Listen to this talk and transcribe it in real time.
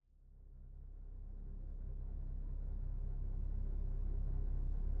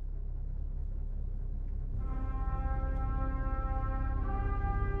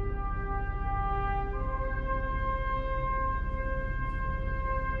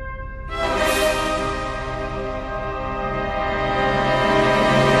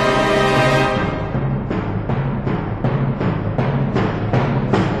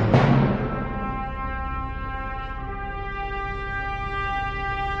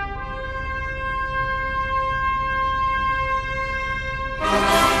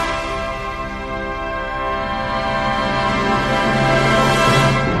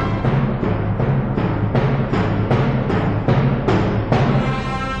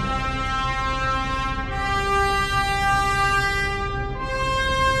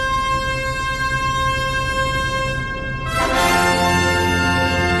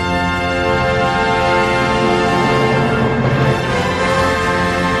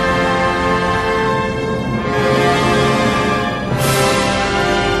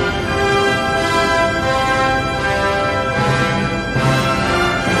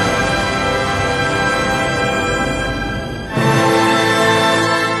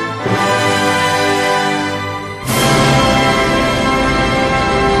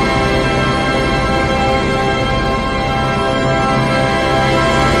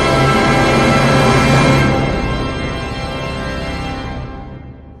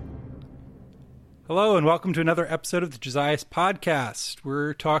Hello and welcome to another episode of the Josias podcast.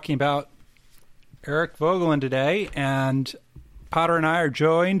 We're talking about Eric Voegelin today, and Potter and I are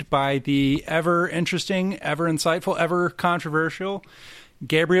joined by the ever interesting, ever insightful, ever controversial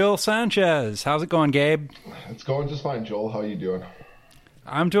Gabriel Sanchez. How's it going, Gabe? It's going just fine, Joel. How are you doing?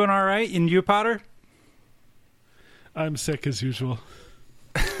 I'm doing all right. And you, Potter? I'm sick as usual.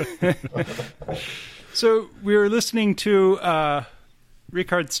 So we were listening to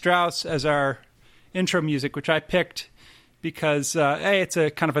Richard Strauss as our intro music, which I picked because, it's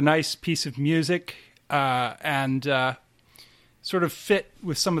a kind of a nice piece of music and sort of fit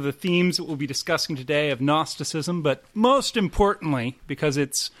with some of the themes that we'll be discussing today of Gnosticism, but most importantly, because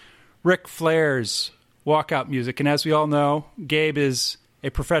it's Ric Flair's walkout music. And as we all know, Gabe is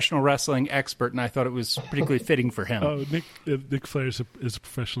a professional wrestling expert, and I thought it was particularly fitting for him. Oh, Ric Flair is a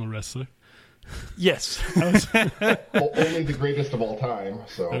professional wrestler. Yes. Only the greatest of all time.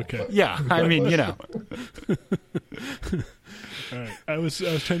 So okay. Yeah, I mean, you know. All right. I was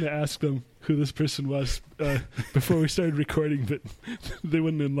trying to ask them who this person was before we started recording, but they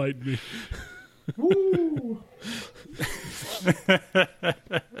wouldn't enlighten me. Woo!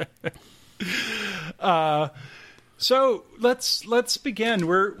 So let's begin.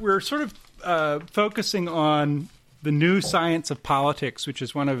 We're sort of focusing on The New Science of Politics, which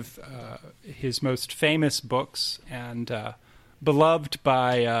is one of his most famous books and beloved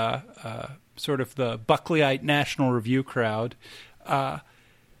by sort of the Buckleyite National Review crowd.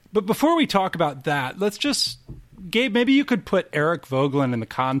 But before we talk about that, let's just, Gabe, maybe you could put Eric Voegelin in the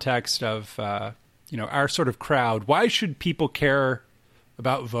context of our sort of crowd. Why should people care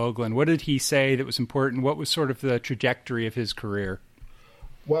about Voegelin? What did he say that was important? What was sort of the trajectory of his career?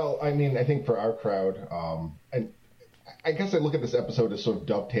 Well, I mean, I think for our crowd, and I guess I look at this episode as sort of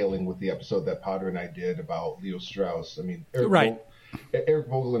dovetailing with the episode that Potter and I did about Leo Strauss. I mean, Eric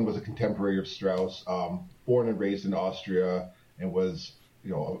Voegelin was a contemporary of Strauss, born and raised in Austria, and was,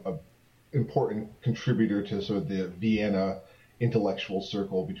 an important contributor to sort of the Vienna intellectual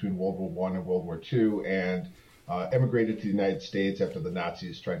circle between World War I and World War II, and emigrated to the United States after the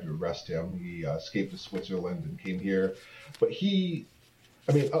Nazis tried to arrest him. He escaped to Switzerland and came here. But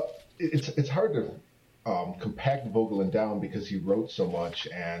it's hard to compact Voegelin down because he wrote so much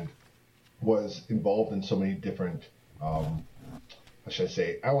and was involved in so many different, how should I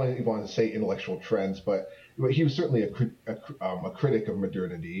say, I don't even want to say intellectual trends, but he was certainly a critic of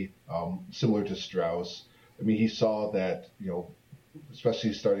modernity, similar to Strauss. I mean, he saw that,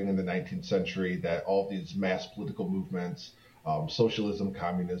 especially starting in the 19th century, that all these mass political movements, socialism,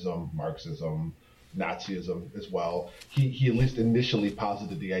 communism, Marxism, Nazism as well, he at least initially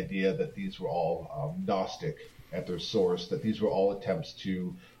posited the idea that these were all Gnostic at their source, that these were all attempts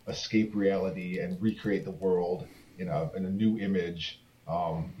to escape reality and recreate the world in a new image.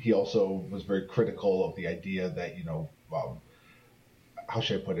 He also was very critical of the idea that, how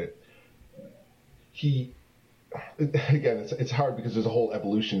should I put it? Again, it's hard because there's a whole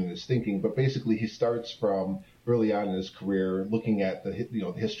evolution in his thinking, but basically he starts from early on in his career looking at the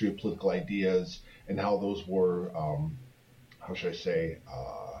history of political ideas and how those were, how should I say,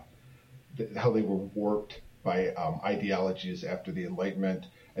 how they were warped by ideologies after the Enlightenment.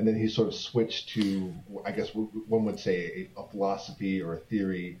 And then he sort of switched to, I guess one would say, a philosophy or a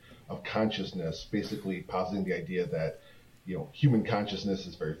theory of consciousness, basically positing the idea that, human consciousness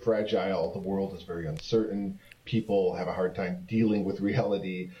is very fragile, the world is very uncertain, people have a hard time dealing with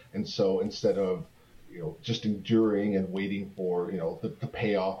reality, and so instead of just enduring and waiting for the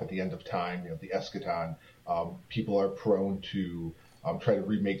payoff at the end of time, the eschaton, people are prone to try to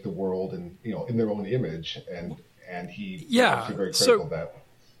remake the world in their own image, and he obviously very critical of that.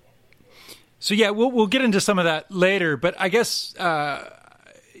 So yeah, we'll get into some of that later, but I guess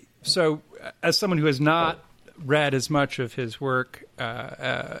so as someone who has not read as much of his work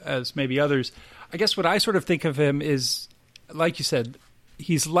as maybe others, I guess what I sort of think of him is, like you said,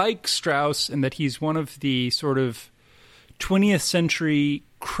 he's like Strauss in that he's one of the sort of 20th century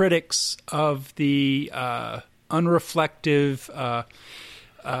critics of the unreflective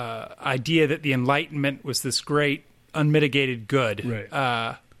idea that the Enlightenment was this great unmitigated good,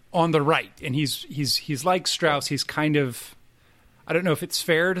 right. On the right. And he's like Strauss. He's kind of, I don't know if it's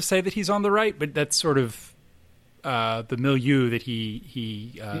fair to say that he's on the right, but that's sort of the milieu that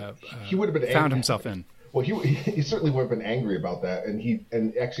he would have been found himself in. Well, he certainly would have been angry about that,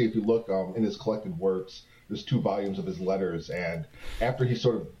 and actually, if you look in his collected works, there's 2 volumes of his letters, and after he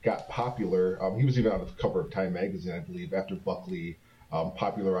sort of got popular, he was even on the cover of Time magazine, I believe, after Buckley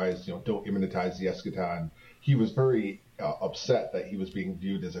popularized, don't immanentize the eschaton. He was very upset that he was being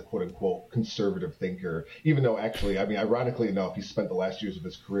viewed as a quote-unquote conservative thinker, even though actually, I mean, ironically enough, he spent the last years of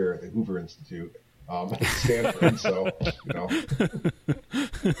his career at the Hoover Institute, at Stanford. So,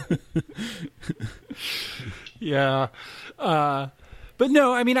 Yeah. But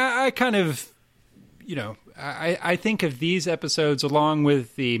no, I mean, I kind of, I think of these episodes along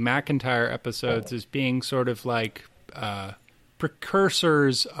with the McIntyre episodes as being sort of like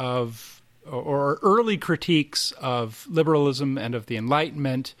precursors of, or early critiques of liberalism and of the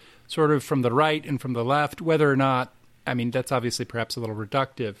Enlightenment, sort of from the right and from the left, whether or not, I mean, that's obviously perhaps a little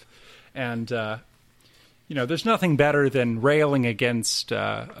reductive. And, there's nothing better than railing against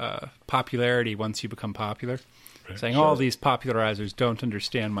popularity once you become popular. Saying all these popularizers don't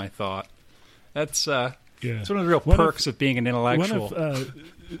understand my thought. That's it's one of the real perks of being an intellectual. One of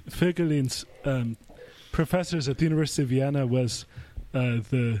Voegelin's professors at the University of Vienna was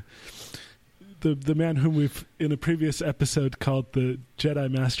the man whom we've in a previous episode called the Jedi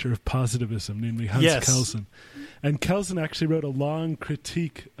Master of Positivism, namely Hans Kelsen. And Kelsen actually wrote a long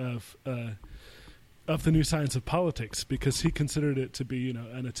critique of the new science of politics because he considered it to be,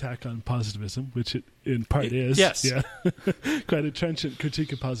 an attack on positivism, which it in part is. Yes. Yeah. Quite a trenchant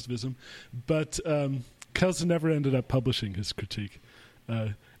critique of positivism. But Kelsen never ended up publishing his critique.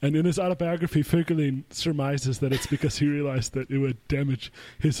 And in his autobiography, Voegelin surmises that it's because he realized that it would damage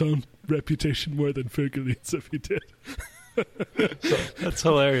his own reputation more than Voegelin's if he did. That's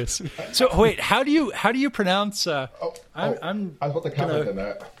hilarious. So wait, how do you pronounce? I was about to comment on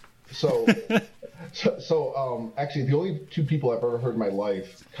that. So actually, the only two people I've ever heard in my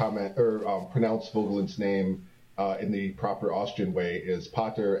life comment or pronounce Voegelin's name in the proper Austrian way is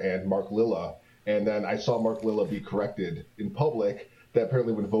Pater and Mark Lilla. And then I saw Mark Lilla be corrected in public that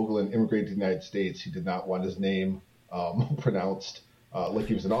apparently when Voegelin immigrated to the United States, he did not want his name pronounced like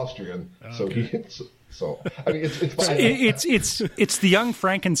he was an Austrian. Okay. So I mean, it's the young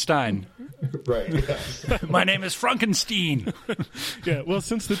Frankenstein. Right. Yes. My name is Frankenstein. Yeah. Well,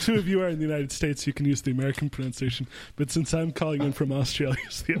 since the two of you are in the United States, you can use the American pronunciation. But since I'm calling in from Austria, I'll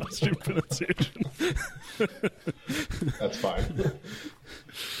use the Austrian pronunciation. That's fine.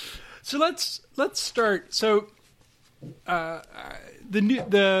 So let's start. So the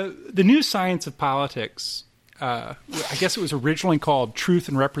new science of politics. I guess it was originally called Truth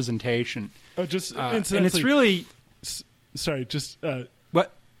and Representation. Oh, just and it's really sorry. Just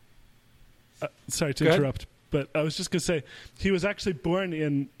what? Sorry to interrupt, but I was just going to say he was actually born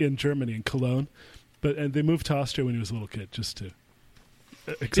in Germany in Cologne, and they moved to Austria when he was a little kid. Just to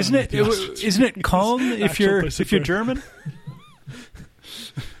isn't it Köln if you're German?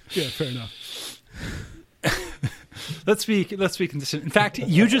 Yeah, fair enough. Let's be consistent. In fact,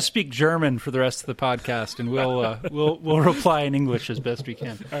 you just speak German for the rest of the podcast, and we'll reply in English as best we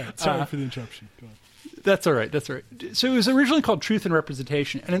can. All right. Sorry for the interruption. Go on. That's all right. So it was originally called Truth and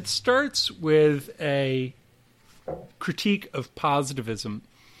Representation, and it starts with a critique of positivism,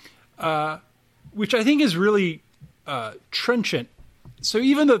 which I think is really trenchant. So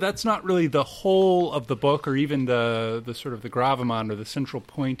even though that's not really the whole of the book, or even the sort of the gravamon or the central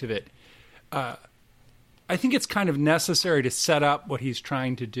point of it, I think it's kind of necessary to set up what he's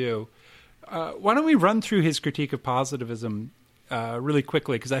trying to do. Why don't we run through his critique of positivism really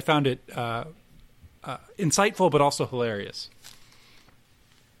quickly, because I found it insightful but also hilarious.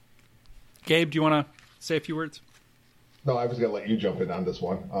 Gabe, do you want to say a few words? No, I was going to let you jump in on this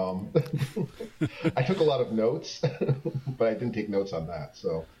one. I took a lot of notes, but I didn't take notes on that.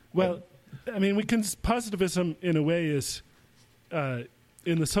 So, well, I mean, positivism in a way is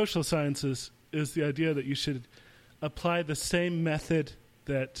in the social sciences is the idea that you should apply the same method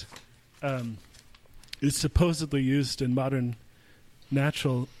that is supposedly used in modern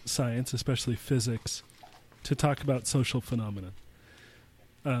natural science, especially physics, to talk about social phenomena.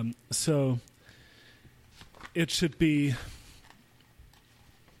 So it should be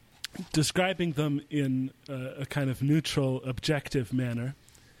describing them in a kind of neutral, objective manner,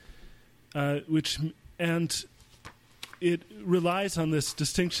 and it relies on this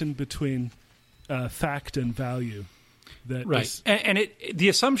distinction between fact and value. That right, is, and the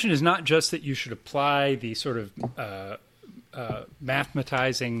assumption is not just that you should apply the sort of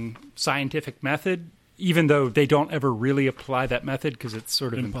mathematizing scientific method, even though they don't ever really apply that method because it's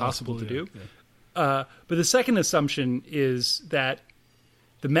sort of impossible to do. Yeah. But the second assumption is that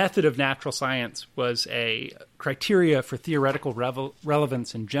the method of natural science was a criteria for theoretical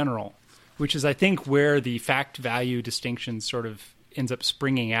relevance in general, which is, I think, where the fact-value distinction sort of ends up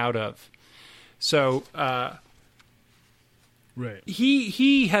springing out of. So right.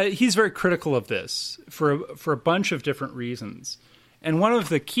 He's very critical of this for a bunch of different reasons. And one of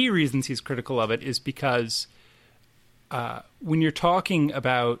the key reasons he's critical of it is because when you're talking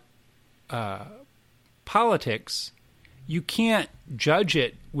about politics, you can't judge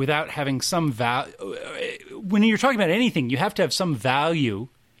it without having some value. When you're talking about anything, you have to have some value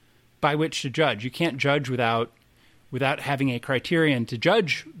by which to judge. You can't judge without having a criterion to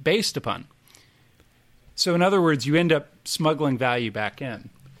judge based upon. So in other words, you end up smuggling value back in.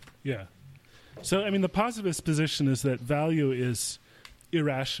 Yeah. So, I mean, the positivist position is that value is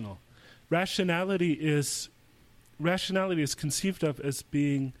irrational. Rationality is conceived of as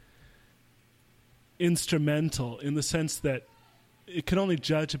being instrumental in the sense that it can only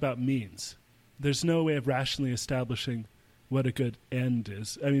judge about means. There's no way of rationally establishing what a good end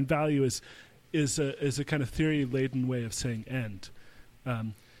is. I mean, value is a kind of theory-laden way of saying end.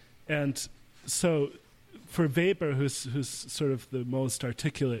 And so for Weber, who's sort of the most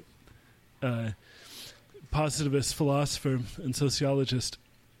articulate positivist philosopher and sociologist,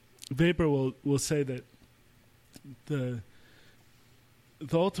 Weber will say that the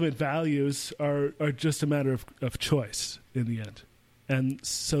ultimate values are just a matter of choice in the end. And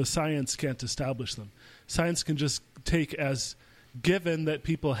so science can't establish them. Science can just take as given that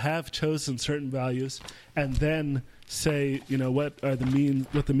people have chosen certain values and then say, what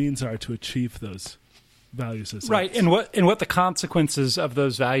the means are to achieve those values as right, and what the consequences of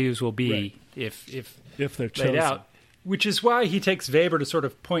those values will be right. if they're chosen. laid out. Which is why he takes Weber to sort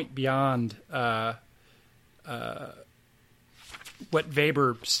of point beyond what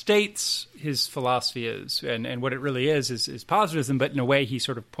Weber states his philosophy is, and what it really is positivism, but in a way he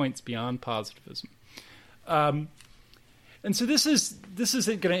sort of points beyond positivism. And so this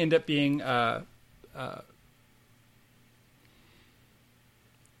isn't going to end up being and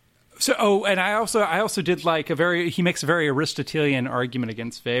I also did like he makes a very Aristotelian argument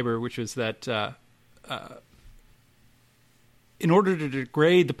against Weber, which was that in order to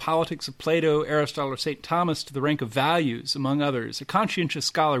degrade the politics of Plato, Aristotle, or St. Thomas to the rank of values, among others, a conscientious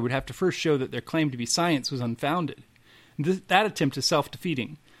scholar would have to first show that their claim to be science was unfounded. That attempt is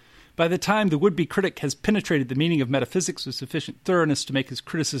self-defeating. By the time the would-be critic has penetrated the meaning of metaphysics with sufficient thoroughness to make his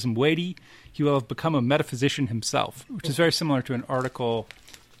criticism weighty, he will have become a metaphysician himself, which is very similar to an argument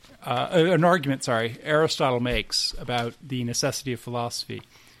Aristotle makes about the necessity of philosophy.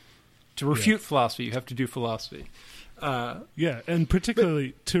 To refute philosophy, you have to do philosophy. And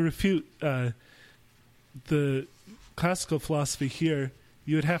particularly to refute the classical philosophy here,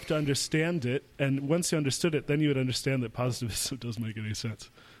 you would have to understand it, and once you understood it, then you would understand that positivism doesn't make any sense.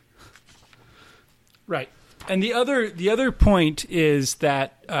 Right. And the other point is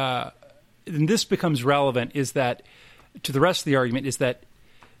that, and this becomes relevant, is that to the rest of the argument is that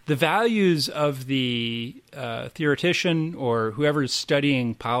the values of the theoretician or whoever is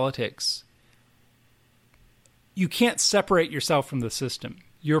studying politics, you can't separate yourself from the system.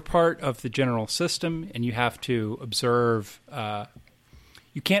 You're part of the general system, and you have to observe.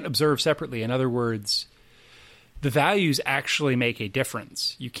 You can't observe separately. In other words, the values actually make a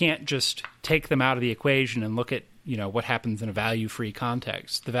difference. You can't just take them out of the equation and look at what happens in a value-free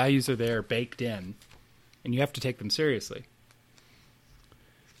context. The values are there, baked in, and you have to take them seriously.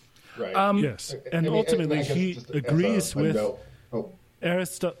 Right. Yes, and ultimately he agrees with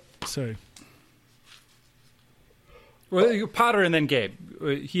Aristotle. Sorry. Well, Potter and then Gabe.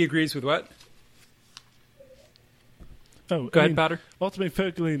 He agrees with what? Go ahead, Potter.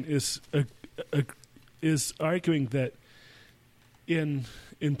 Ultimately, Voegelin is arguing that in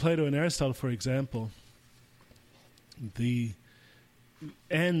Plato and Aristotle, for example, the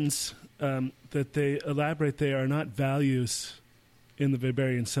ends that they elaborate, they are not values in the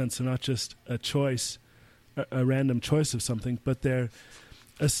Weberian sense. They're not just a choice, a random choice of something, but they're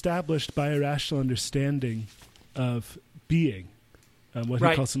established by a rational understanding of being, what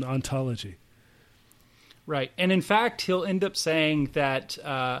he calls an ontology. Right, and in fact, he'll end up saying that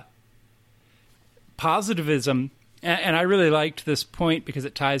positivism, and I really liked this point because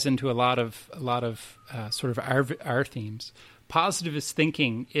it ties into a lot of sort of our themes. Positivist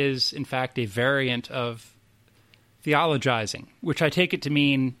thinking is, in fact, a variant of theologizing, which I take it to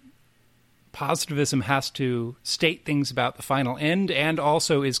mean positivism has to state things about the final end, and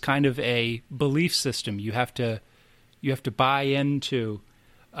also is kind of a belief system. You have to buy into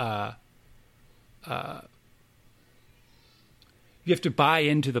you have to buy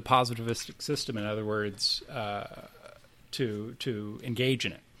into the positivistic system. In other words, to engage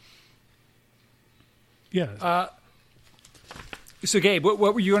in it. Yeah. So, Gabe, what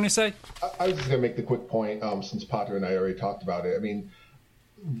were you going to say? I was just going to make the quick point, since Potter and I already talked about it. I mean,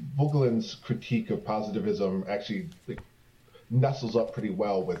 Voegelin's critique of positivism actually nestles up pretty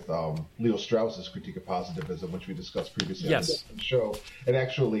well with Leo Strauss's critique of positivism, which we discussed previously on the show. And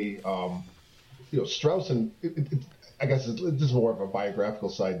actually, Strauss and I guess this is more of a biographical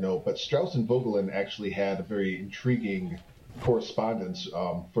side note, but Strauss and Voegelin actually had a very intriguing correspondence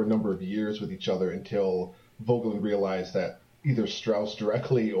for a number of years with each other until Voegelin realized that either Strauss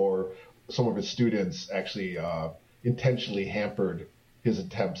directly or some of his students actually intentionally hampered his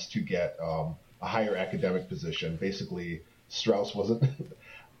attempts to get a higher academic position. Basically, Strauss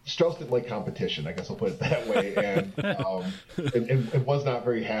didn't like competition, I guess I'll put it that way, and was not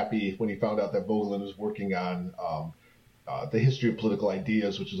very happy when he found out that Voegelin was working on The History of Political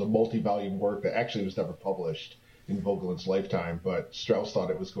Ideas, which is a multi-volume work that actually was never published in Voegelin's lifetime, but Strauss thought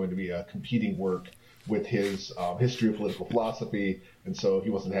it was going to be a competing work with his History of Political Philosophy, and so he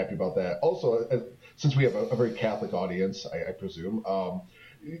wasn't happy about that. Also, since we have a very Catholic audience, I presume,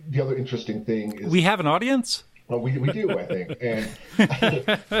 the other interesting thing is... We have an audience? Well, we do, I think. And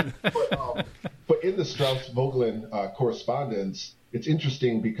but in the Strauss-Voegelin correspondence, it's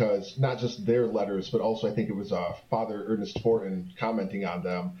interesting because not just their letters, but also I think it was Father Ernest Fortin commenting on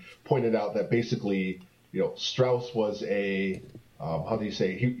them, pointed out that basically, Strauss was an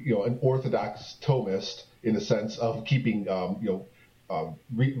orthodox Thomist in the sense of keeping,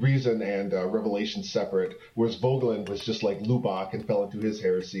 reason and revelation separate, whereas Voegelin was just like Lubach and fell into his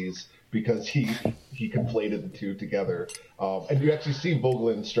heresies because he conflated the two together. And you actually see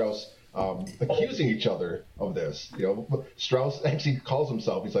Voegelin and Strauss accusing each other of this. Strauss actually calls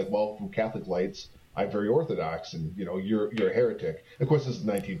himself, he's like, well, from Catholic lights, I'm very orthodox, and you're a heretic. Of course, this is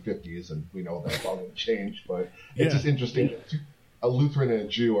the 1950s, and we know that's all going to change. But it's just interesting. Yeah. A Lutheran and a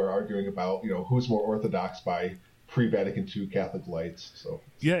Jew are arguing about who's more orthodox by pre-Vatican II Catholic lights. So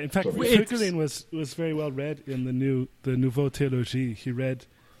yeah, in fact, Voegelin was very well read in the Nouveau Théologie. He read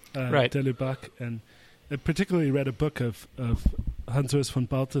de Lubac, and particularly read a book of Hans-Urs von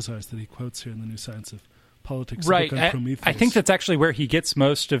Balthasar's that he quotes here in the New Science of Politics. Right. I think that's actually where he gets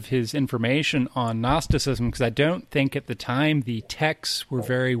most of his information on Gnosticism, because I don't think at the time the texts were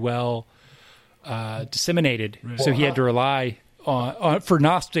very well disseminated. Right. So he had to rely on for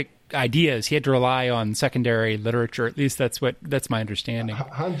Gnostic ideas, he had to rely on secondary literature. At least that's my understanding.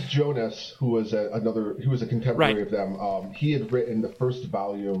 Hans Jonas, who was a contemporary of them, he had written the first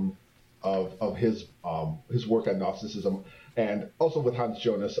volume of his work on Gnosticism. And also with Hans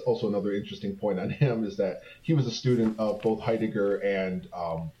Jonas, also another interesting point on him is that he was a student of both Heidegger and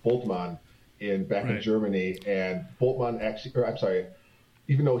Bultmann back in Germany. And Bultmann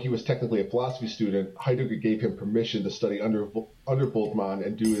even though he was technically a philosophy student, Heidegger gave him permission to study under Bultmann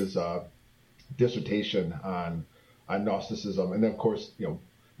and do his dissertation on Gnosticism. And then, of course,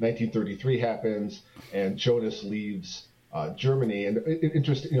 1933 happens, and Jonas leaves Germany, and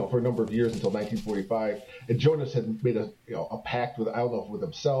interesting, for a number of years until 1945. And Jonas had made a pact with, I don't know if with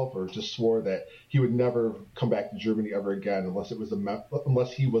himself or just swore that he would never come back to Germany ever again unless he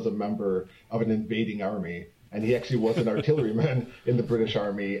was a member of an invading army. And he actually was an artilleryman in the British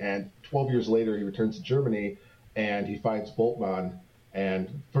Army. And 12 years later, he returns to Germany, and he finds Bultmann.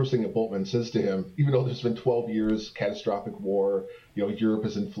 And first thing that Bultmann says to him, even though there's been 12 years, catastrophic war, Europe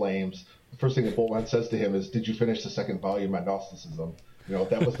is in flames, the first thing that Bultmann says to him is, "Did you finish the second volume on Gnosticism?"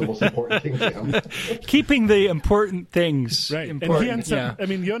 That was the most important thing to him. Keeping the important things right. important. And he ends up,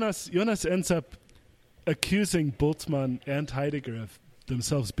 Jonas ends up accusing Bultmann and Heidegger of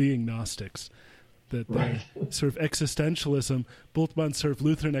themselves being Gnostics. That sort of existentialism, Bultmann's sort of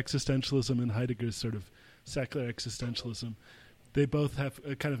Lutheran existentialism and Heidegger's sort of secular existentialism, they both have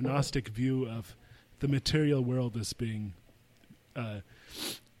a kind of Gnostic view of the material world as being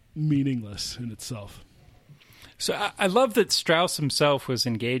meaningless in itself. So I love that Strauss himself was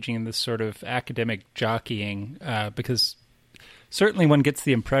engaging in this sort of academic jockeying, because certainly one gets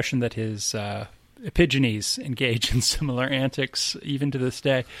the impression that his Epigenies engage in similar antics even to this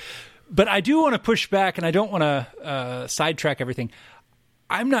day. But I do want to push back, and I don't want to sidetrack everything.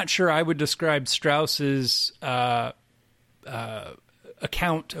 I'm not sure I would describe Strauss's account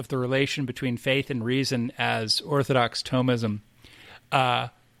of the relation between faith and reason as Orthodox Thomism.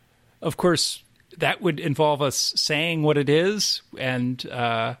 Of course, that would involve us saying what it is and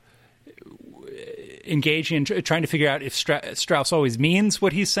engaging in trying to figure out if Strauss always means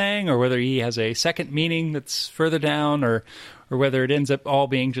what he's saying, or whether he has a second meaning that's further down, or whether it ends up all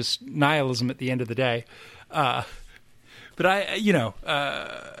being just nihilism at the end of the day. But I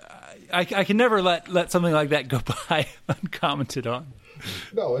can never let something like that go by uncommented on.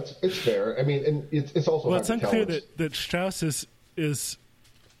 No, it's fair. I mean, and it's also well, hard it's to unclear tell that Strauss is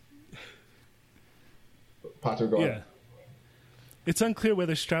Potter, go on. Yeah, it's unclear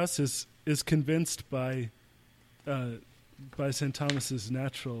whether Strauss is convinced by St. Thomas's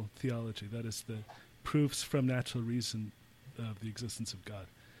natural theology, that is, the proofs from natural reason of the existence of God.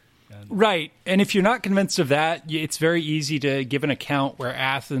 Right. And if you're not convinced of that, it's very easy to give an account where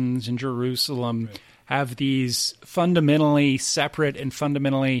Athens and Jerusalem have these fundamentally separate and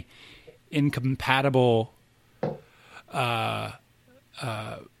fundamentally incompatible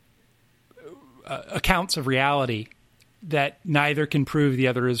accounts of reality that neither can prove the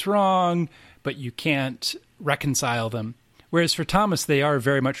other is wrong, but you can't reconcile them. Whereas for Thomas, they are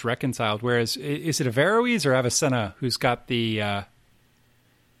very much reconciled. Whereas, is it Averroes or Avicenna who's got the...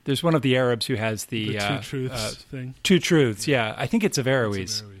 there's one of the Arabs who has the two truths thing. Two truths, yeah. I think it's Averroes.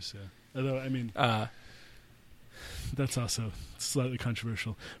 It's Averroes, yeah. Although, I mean, that's also slightly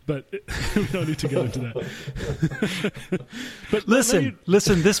controversial. But we don't need to get into that. But listen,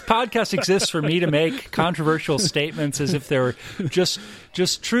 this podcast exists for me to make controversial statements as if they were just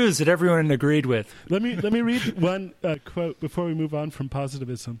truths that everyone agreed with. Let me read one quote before we move on from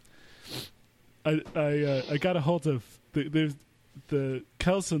positivism. I got a hold of the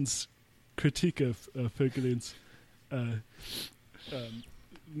Kelsen's critique of Voegelin's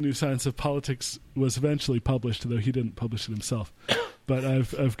New Science of Politics was eventually published, though he didn't publish it himself. But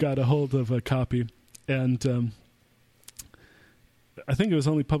I've got a hold of a copy, and I think it was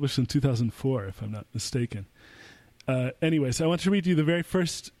only published in 2004, if I'm not mistaken. Anyways, I want to read you the very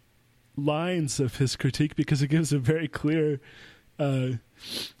first lines of his critique because it gives a very clear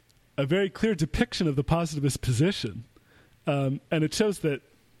depiction of the positivist position. And it shows that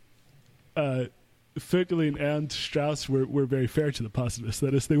Voegelin and Strauss were very fair to the positivists.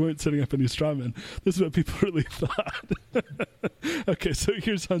 That is, they weren't setting up any straw men. This is what people really thought. Okay, so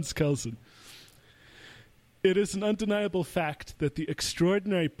here's Hans Kelsen. It is an undeniable fact that the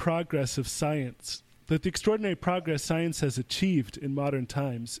extraordinary progress science has achieved in modern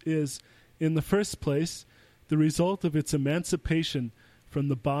times is, in the first place, the result of its emancipation from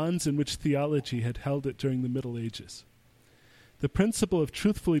the bonds in which theology had held it during the Middle Ages. The principle of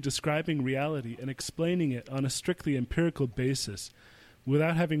truthfully describing reality and explaining it on a strictly empirical basis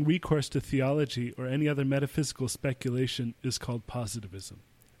without having recourse to theology or any other metaphysical speculation is called positivism.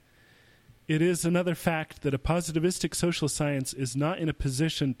 It is another fact that a positivistic social science is not in a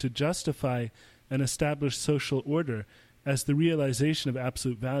position to justify an established social order as the realization of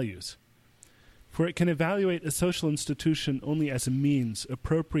absolute values, for it can evaluate a social institution only as a means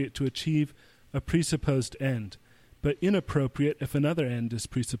appropriate to achieve a presupposed end, but inappropriate if another end is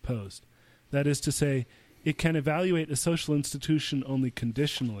presupposed. That is to say, it can evaluate a social institution only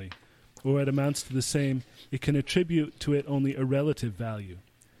conditionally, or what amounts to the same, it can attribute to it only a relative value.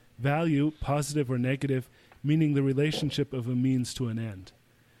 Value, positive or negative, meaning the relationship of a means to an end.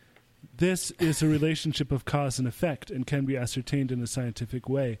 This is a relationship of cause and effect and can be ascertained in a scientific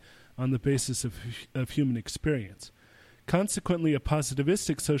way on the basis of human experience. Consequently, a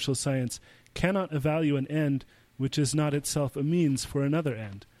positivistic social science cannot evaluate an end which is not itself a means for another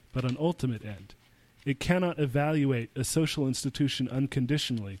end, but an ultimate end. It cannot evaluate a social institution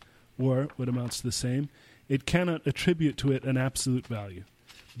unconditionally, or, what amounts to the same, it cannot attribute to it an absolute value.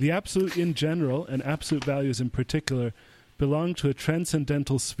 The absolute in general, and absolute values in particular, belong to a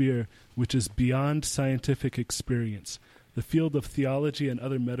transcendental sphere which is beyond scientific experience, the field of theology and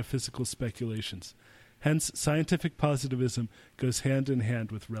other metaphysical speculations. Hence, scientific positivism goes hand in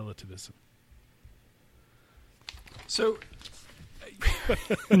hand with relativism. So,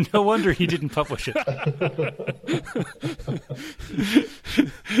 no wonder he didn't publish it.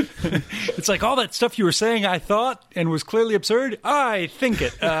 It's like all that stuff you were saying I thought and was clearly absurd, I think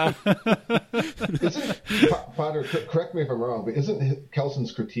it. Potter, correct me if I'm wrong, but isn't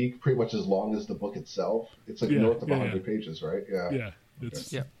Kelsen's critique pretty much as long as the book itself? It's like north of 100 pages, right? Yeah,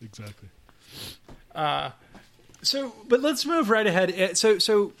 exactly. But let's move right ahead.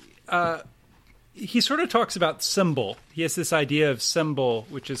 He sort of talks about symbol. He has this idea of symbol,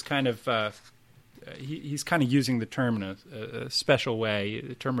 which is kind of he's kind of using the term in a special way,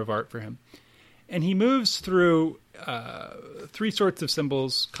 a term of art for him. And he moves through three sorts of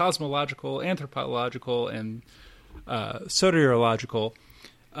symbols: cosmological, anthropological, and soteriological,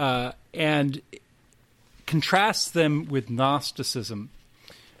 and contrasts them with Gnosticism.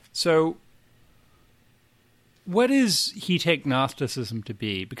 So, what does he take Gnosticism to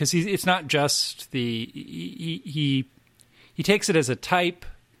be? Because it's not just he takes it as a type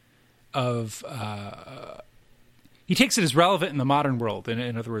of he takes it as relevant in the modern world.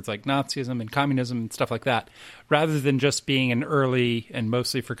 In other words, like Nazism and communism and stuff like that, rather than just being an early and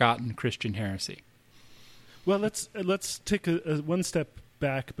mostly forgotten Christian heresy. Well, let's take a one step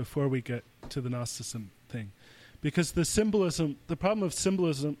back before we get to the Gnosticism thing, because the problem of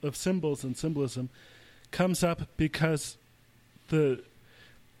symbols and symbolism comes up because the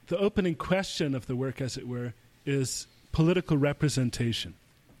opening question of the work, as it were, is political representation.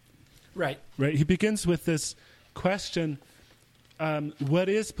 Right. He begins with this question, what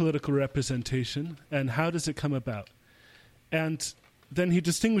is political representation and how does it come about? And then he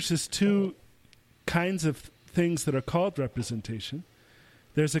distinguishes two kinds of things that are called representation.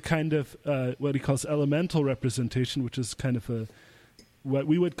 There's a kind of what he calls elemental representation, which is kind of what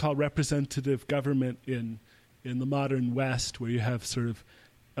we would call representative government in the modern West, where you have sort of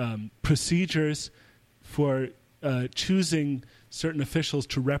procedures for choosing certain officials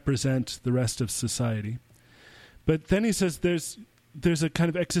to represent the rest of society. But then he says there's a kind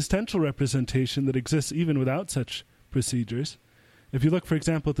of existential representation that exists even without such procedures. If you look, for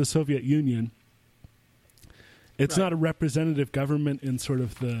example, at the Soviet Union, it's not a representative government in sort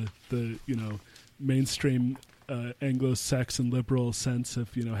of the mainstream Anglo-Saxon liberal sense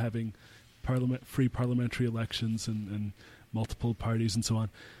of having free parliamentary elections and multiple parties and so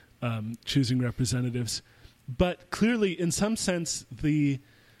on, choosing representatives. But clearly, in some sense, the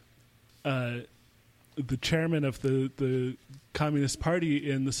chairman of the Communist Party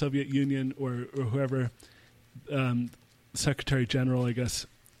in the Soviet Union or whoever, Secretary General, I guess,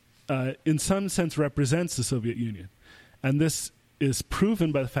 in some sense represents the Soviet Union. And this is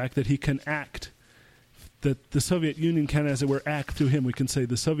proven by the fact that he can act, that the Soviet Union can, as it were, act through him. We can say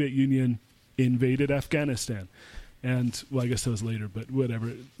the Soviet Union invaded Afghanistan. And, well, I guess that was later, but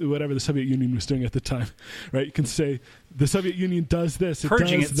whatever the Soviet Union was doing at the time, right? You can say the Soviet Union does this, it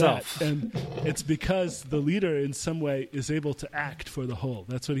purging does itself. that. And it's because the leader, in some way, is able to act for the whole.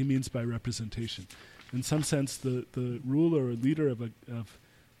 That's what he means by representation. In some sense, the ruler or leader of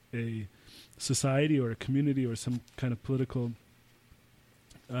a society or a community or some kind of political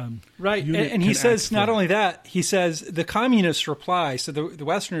right, and he says not only that, he says the communists reply, so the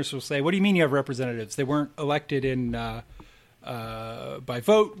Westerners will say, what do you mean you have representatives? They weren't elected in by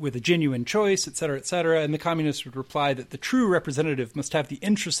vote with a genuine choice, et cetera, and the communists would reply that the true representative must have the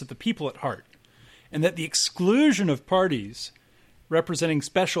interests of the people at heart, and that the exclusion of parties representing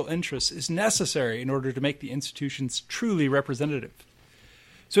special interests is necessary in order to make the institutions truly representative.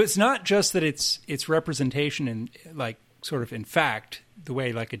 So it's not just that it's representation in sort of in fact, the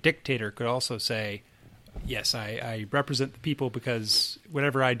way like a dictator could also say, yes, I represent the people because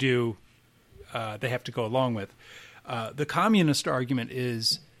whatever I do, they have to go along with. The communist argument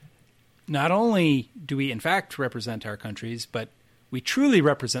is not only do we in fact represent our countries, but we truly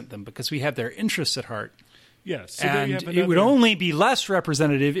represent them because we have their interests at heart. Yes, so and it would only be less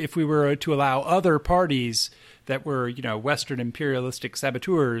representative if we were to allow other parties that were, Western imperialistic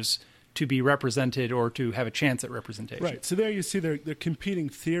saboteurs to be represented or to have a chance at representation. Right. So there you see they're competing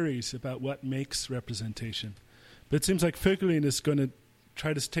theories about what makes representation. But it seems like Voegelin is going to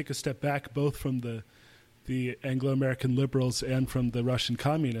try to take a step back both from the Anglo-American liberals and from the Russian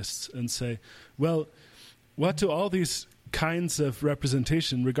communists and say, well, what do all these kinds of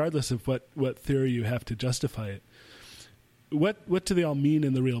representation, regardless of what theory you have to justify it, what do they all mean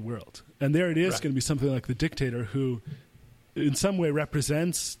in the real world? And there it is going to be something like the dictator who in some way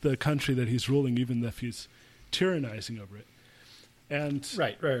represents the country that he's ruling, even if he's tyrannizing over it. And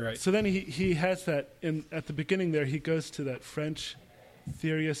right. So then he has that at the beginning there. He goes to that French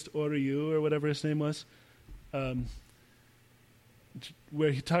theorist Oriou or whatever his name was,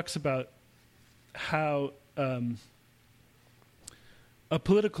 where he talks about how a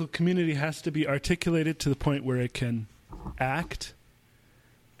political community has to be articulated to the point where it can act,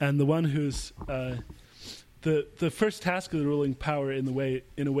 and the one who's the first task of the ruling power in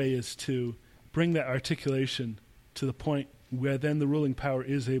a way is to bring that articulation to the point where then the ruling power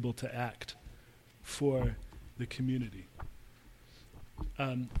is able to act for the community.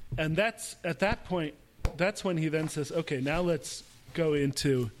 And that's at that point, that's when he then says, okay, now let's go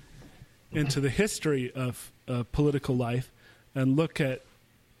into the history of political life and look at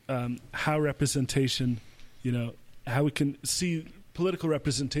how representation, how we can see political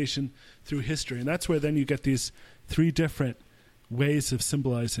representation through history. And that's where then you get these three different ways of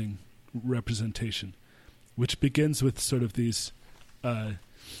symbolizing representation, which begins with sort of these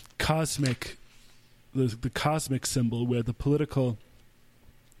cosmic, the cosmic symbol, where the political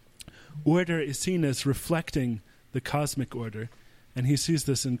order is seen as reflecting the cosmic order. And he sees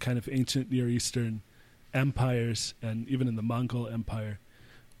this in kind of ancient Near Eastern empires and even in the Mongol Empire,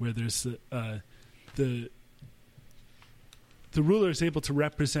 where there's the ruler is able to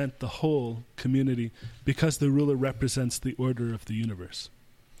represent the whole community because the ruler represents the order of the universe.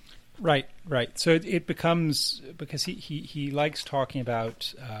 Right. So it becomes, because he likes talking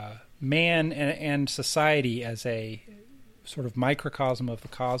about man and society as a sort of microcosm of the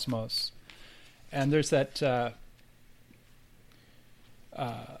cosmos. And there's that,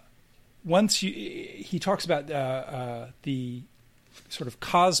 he talks about the sort of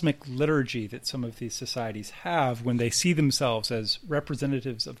cosmic liturgy that some of these societies have when they see themselves as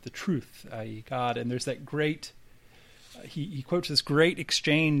representatives of the truth, i.e. God. And there's that great, he quotes this great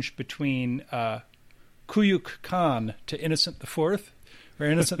exchange between Kuyuk Khan to Innocent IV, where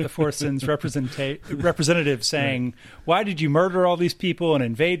Innocent IV sends representatives saying, why did you murder all these people and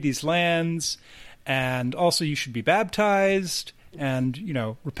invade these lands? And also you should be baptized and,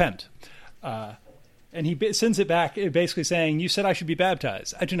 repent. And he sends it back basically saying, you said I should be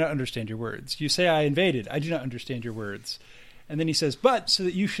baptized. I do not understand your words. You say I invaded. I do not understand your words. And then he says, but so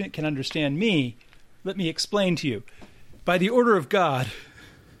that you can understand me, let me explain to you. By the order of God,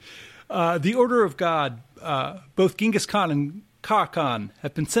 both Genghis Khan and Ka Khan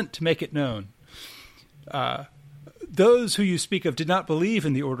have been sent to make it known. Those who you speak of did not believe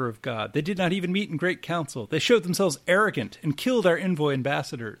in the order of God. They did not even meet in great council. They showed themselves arrogant and killed our envoy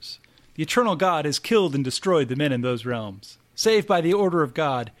ambassadors. The eternal God has killed and destroyed the men in those realms. Save by the order of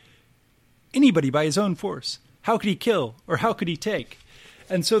God, anybody by his own force. How could he kill, or how could he take?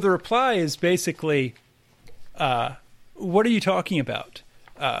 And so the reply is basically, what are you talking about?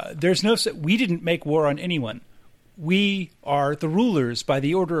 We didn't make war on anyone. We are the rulers by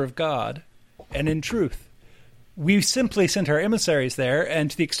the order of God and in truth. We simply sent our emissaries there, and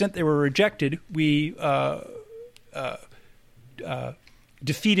to the extent they were rejected, we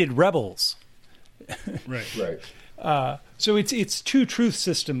defeated rebels. Right. So it's two truth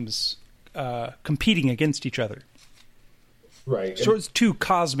systems competing against each other. Right. So it's two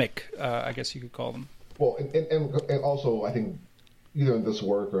cosmic, I guess you could call them. Well, and also I think either in this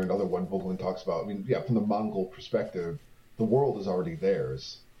work or another one Voegelin talks about, from the Mongol perspective, the world is already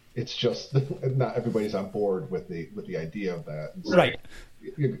theirs. It's just not everybody's on board with the idea of that. And so, right.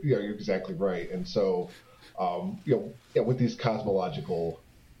 You're exactly right. And so, with these cosmological,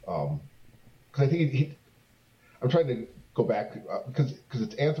 because I think I'm trying to go back because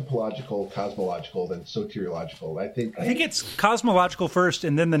it's anthropological, cosmological, then soteriological. I think it's cosmological first,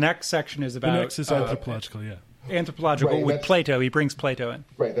 and then the next section is about the next is anthropological. Anthropological right, with Plato. He brings Plato in.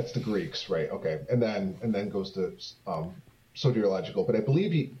 Right, that's the Greeks, right? Okay, and then goes to soteriological. But I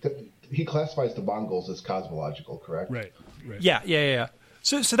believe he classifies the Mongols as cosmological, correct? Right. Yeah.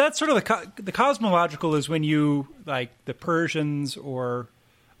 So that's sort of the cosmological is when you, like the Persians or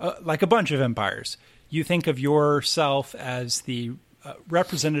like a bunch of empires, you think of yourself as the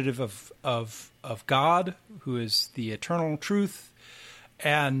representative of God, who is the eternal truth,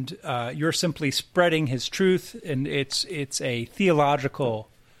 and you're simply spreading his truth, and it's a theological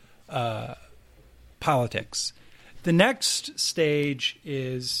politics. The next stage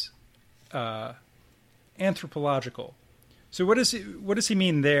is anthropological. So what does he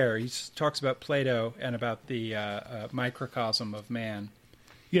mean there? He talks about Plato and about the microcosm of man.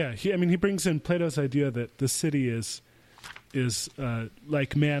 Yeah, he brings in Plato's idea that the city is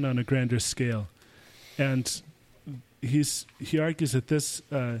like man on a grander scale, and he argues that this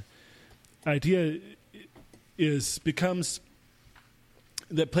idea becomes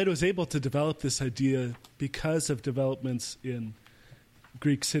that Plato is able to develop this idea because of developments in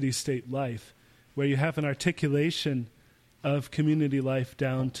Greek city-state life, where you have an articulation of community life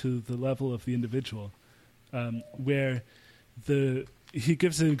down to the level of the individual, where he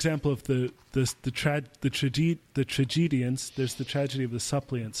gives an example of the tragedians. There's the tragedy of the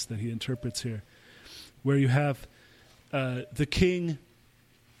suppliants that he interprets here, where you have the king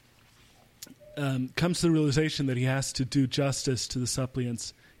comes to the realization that he has to do justice to the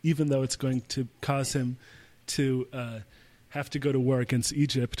suppliants, even though it's going to cause him to have to go to war against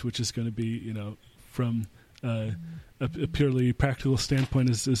Egypt, which is going to be, from a purely practical standpoint,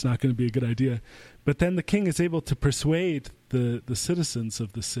 is not going to be a good idea. But then the king is able to persuade the citizens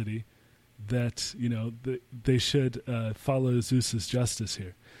of the city that they should follow Zeus's justice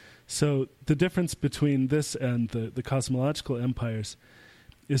here. So the difference between this and the cosmological empires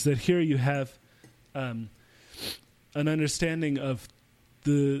is that here you have an understanding of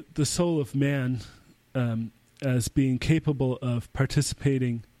the soul of man as being capable of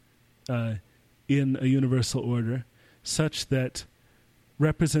participating in a universal order, such that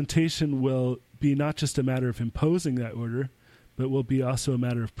representation will be not just a matter of imposing that order, but will be also a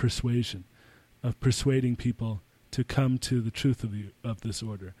matter of persuasion, of persuading people to come to the truth of this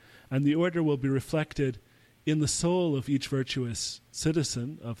order. And the order will be reflected in the soul of each virtuous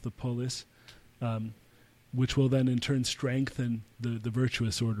citizen of the polis, which will then in turn strengthen the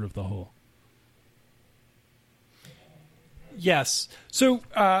virtuous order of the whole. Yes. So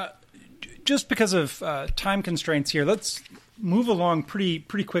just because of time constraints here, let's move along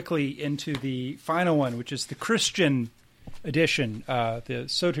pretty quickly into the final one, which is the Christian edition, the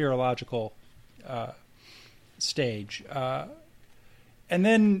soteriological stage. and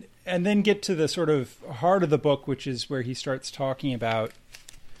then get to the sort of heart of the book, which is where he starts talking about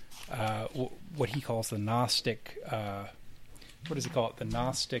what he calls the Gnostic. What does he call it? The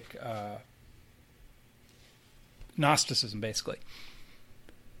Gnostic Gnosticism, basically.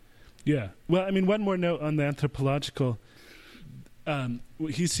 Yeah. Well, I mean, one more note on the anthropological.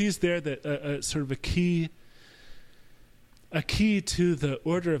 He sees there that sort of a key to the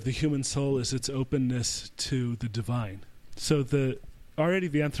order of the human soul is its openness to the divine. So the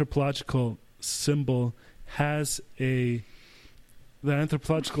anthropological symbol has the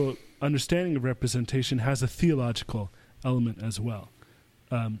anthropological understanding of representation has a theological element as well.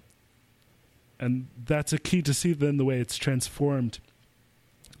 And that's a key to see then the way it's transformed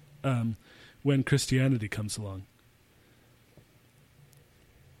when Christianity comes along.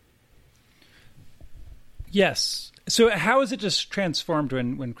 Yes. So how is it just transformed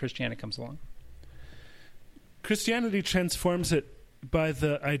when Christianity comes along? Christianity transforms it by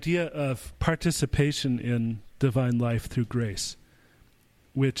the idea of participation in divine life through grace,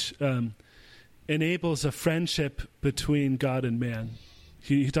 which enables a friendship between God and man.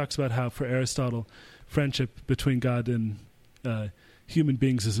 He talks about how, for Aristotle, friendship between God and human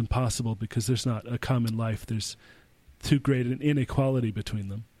beings is impossible because there's not a common life. There's too great an inequality between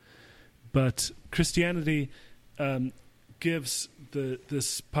them. But Christianity gives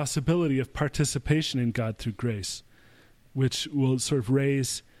this possibility of participation in God through grace, which will sort of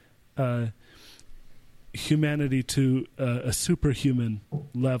raise humanity to a superhuman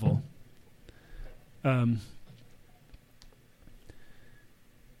level.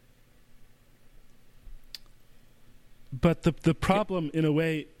 But the problem, in a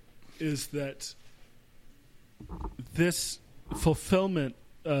way, is that this fulfillment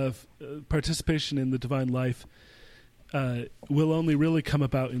of participation in the divine life will only really come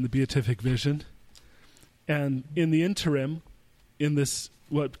about in the beatific vision. And in the interim, in this,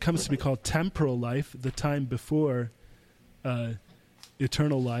 what comes to be called temporal life, the time before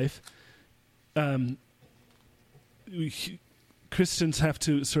eternal life, Christians have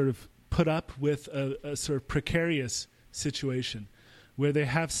to sort of put up with a sort of precarious situation where they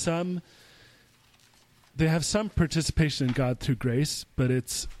have some participation in God through grace, but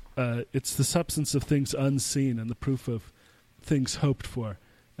it's the substance of things unseen and the proof of things hoped for,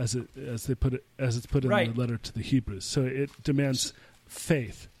 as it's put in right. the letter to the Hebrews. So it demands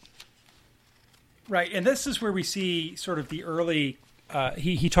faith. Right, and this is where we see sort of the early.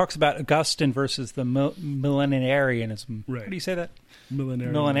 He talks about Augustine versus the millenarianism. Right. How do you say that?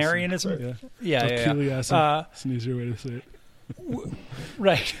 Millenarianism. Millenarianism. Yeah. Yeah. It's an easier way to say it.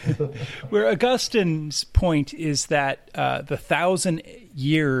 Right. Where Augustine's point is that the 1,000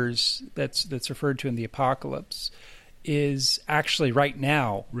 years that's referred to in the Apocalypse is actually right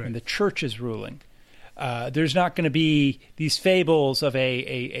now when the church is ruling. There's not going to be these fables of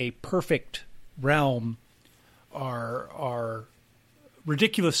a perfect realm are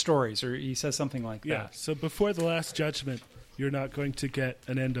ridiculous stories, or he says something like that. Yeah, so before the last judgment, you're not going to get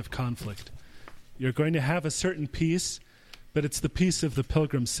an end of conflict. You're going to have a certain peace, but it's the peace of the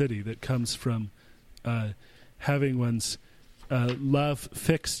pilgrim city that comes from having one's love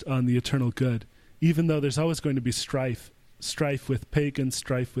fixed on the eternal good, even though there's always going to be strife with pagans,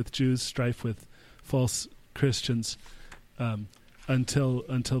 strife with Jews, strife with false Christians, until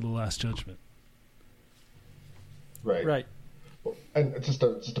the last judgment. Right. And just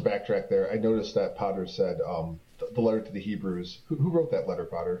to backtrack there, I noticed that Potter said the letter to the Hebrews. Who wrote that letter,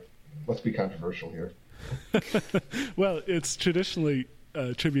 Potter? Let's be controversial here. Well, it's traditionally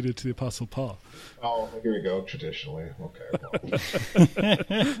attributed to the Apostle Paul. Oh, here we go. Traditionally, okay.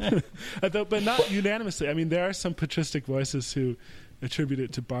 Well. But not unanimously. I mean, there are some patristic voices who attribute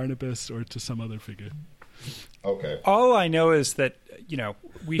it to Barnabas or to some other figure. Okay. All I know is that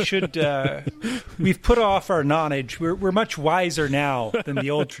we should we've put off our nonage. We're much wiser now than the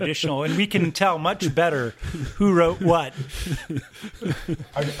old traditional, and we can tell much better who wrote what.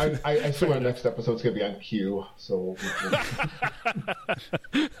 I assume our next episode's going to be on Q. So,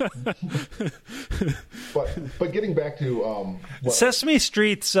 but getting back to Sesame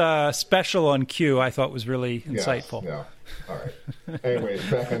Street's special on Q, I thought was really insightful. Yeah. All right. Anyways,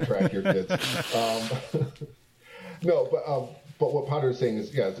 back on track here, kids. No, but what Potter is saying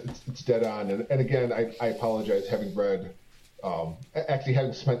is, it's dead on. And again, I apologize, having read, actually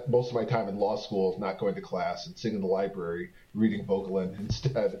having spent most of my time in law school, not going to class and sitting in the library, reading Voegelin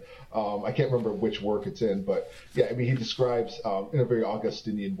instead. I can't remember which work it's in, but yeah, I mean, he describes in a very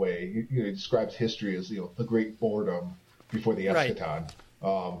Augustinian way. He describes history as the great boredom before the eschaton,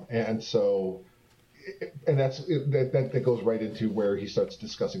 and so. And that goes right into where he starts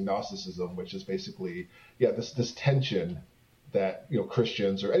discussing Gnosticism, which is basically, this tension that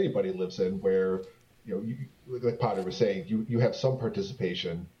Christians or anybody lives in, where like Potter was saying, you have some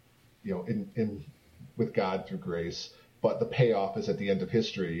participation in with God through grace, but the payoff is at the end of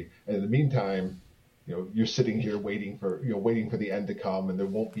history, and in the meantime you're sitting here waiting for the end to come, and there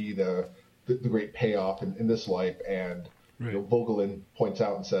won't be the great payoff in this life. And right. Voegelin points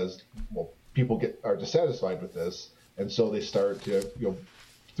out and says, well, people are dissatisfied with this, and so they start to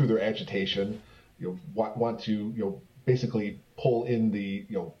through their agitation want to basically pull in the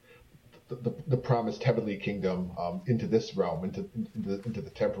promised heavenly kingdom into this realm, into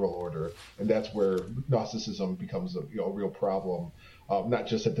the temporal order, and that's where Gnosticism becomes a real problem, not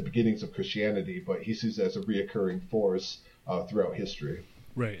just at the beginnings of Christianity, but he sees it as a reoccurring force throughout history.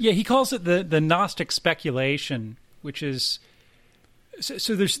 Right. Yeah, he calls it the Gnostic speculation, which is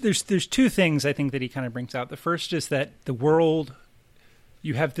so. There's two things I think that he kind of brings out. The first is that the world,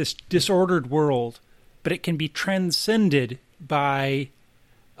 you have this disordered world, but it can be transcended by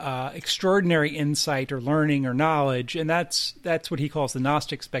extraordinary insight or learning or knowledge, and that's what he calls the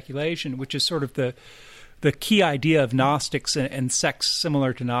Gnostic speculation, which is sort of the key idea of Gnostics and sects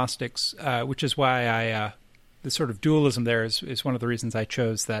similar to Gnostics, which is why the sort of dualism there is one of the reasons I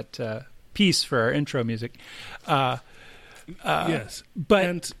chose that piece for our intro music. Yes,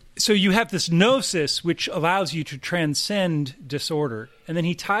 but so you have this gnosis which allows you to transcend disorder, and then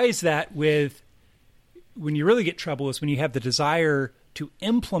he ties that with, when you really get trouble is when you have the desire to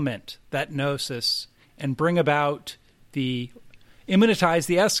implement that gnosis and bring about immanentize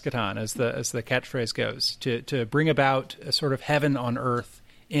the eschaton, as the catchphrase goes, to bring about a sort of heaven on earth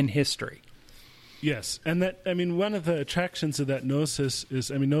in history. Yes, and that, one of the attractions of that gnosis is,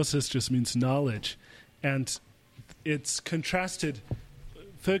 gnosis just means knowledge, and it's contrasted.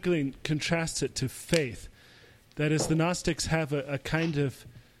 Voegelin contrasts it to faith. That is, the Gnostics have a kind of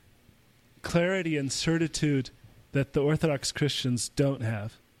clarity and certitude that the Orthodox Christians don't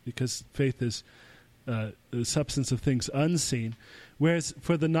have, because faith is the substance of things unseen. Whereas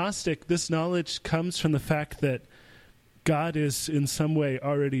for the Gnostic, this knowledge comes from the fact that God is in some way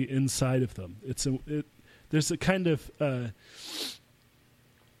already inside of them. There's a kind of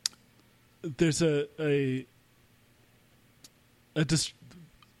there's a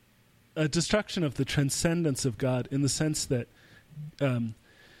destruction of the transcendence of God, in the sense that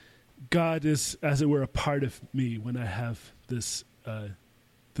God is, as it were, a part of me when I have this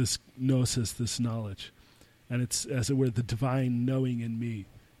gnosis, this knowledge. And it's, as it were, the divine knowing in me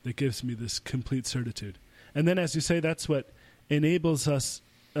that gives me this complete certitude. And then, as you say, that's what enables us,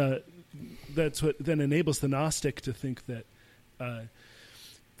 that's what then enables the Gnostic to think that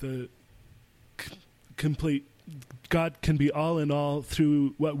the complete God can be all in all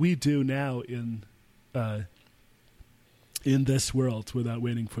through what we do now in this world, without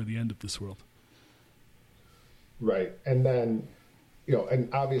waiting for the end of this world. Right. And then, and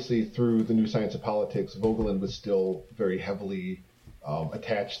obviously through the new science of politics, Voegelin was still very heavily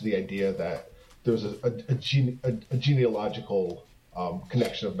attached to the idea that there's a genealogical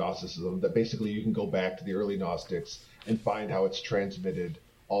connection of Gnosticism, that basically you can go back to the early Gnostics and find how it's transmitted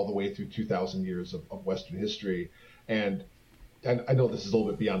all the way through 2,000 years of Western history. And I know this is a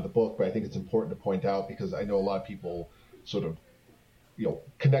little bit beyond the book, but I think it's important to point out, because I know a lot of people sort of,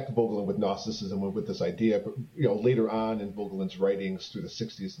 connect Voegelin with Gnosticism with this idea. But, later on in Voegelin's writings through the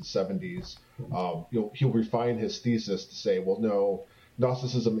 60s and 70s, he'll refine his thesis to say, well, no,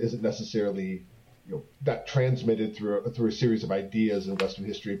 Gnosticism isn't necessarily, not transmitted through a series of ideas in Western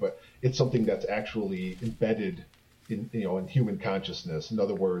history, but it's something that's actually embedded in human consciousness. In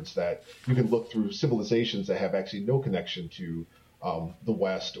other words, that you can look through civilizations that have actually no connection to the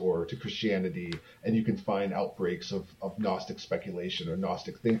West or to Christianity, and you can find outbreaks of Gnostic speculation or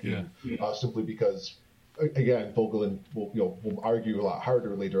Gnostic thinking, simply because, again, Voegelin will argue a lot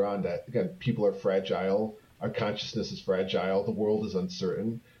harder later on that, again, people are fragile, our consciousness is fragile, the world is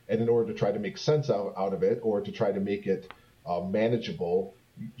uncertain, and in order to try to make sense out of it, or to try to make it manageable,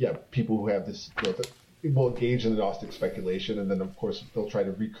 people who have this will engage in the Gnostic speculation, and then of course they'll try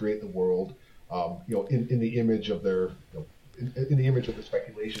to recreate the world, in the image of their, in the image of the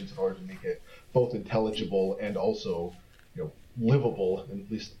speculations, in order to make it both intelligible and also, livable,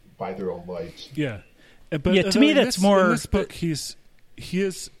 at least by their own lights. Yeah, but to me that's more. In this book, he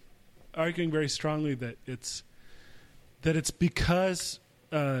is arguing very strongly that it's because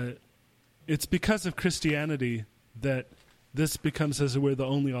of Christianity that this becomes, as it were, the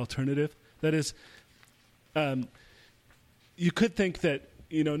only alternative. That is, you could think that,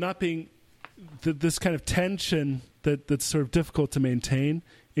 not being this kind of tension that's sort of difficult to maintain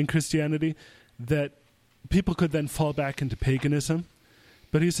in Christianity, that people could then fall back into paganism.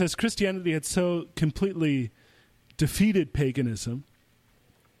 But he says Christianity had so completely defeated paganism,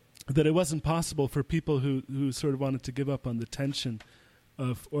 that it wasn't possible for people who sort of wanted to give up on the tension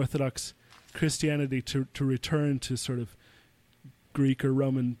of Orthodox Christianity to return to sort of Greek or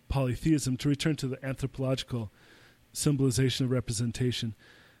Roman polytheism, to return to the anthropological symbolization of representation.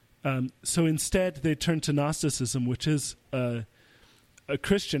 So instead, they turned to Gnosticism, which is a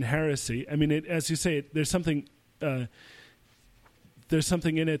Christian heresy. I mean, as you say, there's something in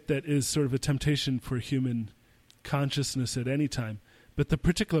it that is sort of a temptation for human consciousness at any time. But the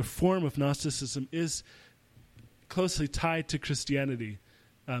particular form of Gnosticism is closely tied to Christianity,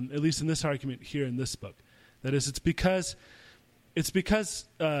 at least in this argument here in this book. That is, it's because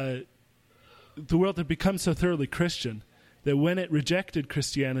the world had become so thoroughly Christian that when it rejected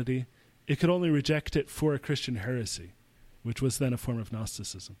Christianity, it could only reject it for a Christian heresy, which was then a form of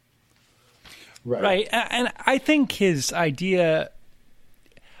Gnosticism. Right. And I think his idea,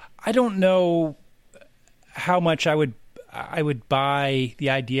 I don't know how much I would buy the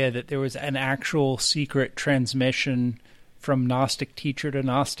idea that there was an actual secret transmission from Gnostic teacher to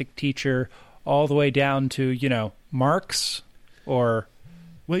Gnostic teacher all the way down to, Marx or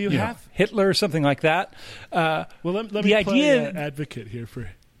Hitler or something like that. Let me play advocate here for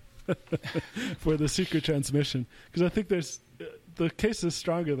for the secret transmission, because I think the case is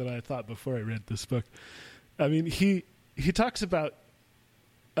stronger than I thought before I read this book. I mean, he talks about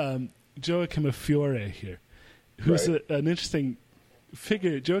Joachim of Fiore here, who's an interesting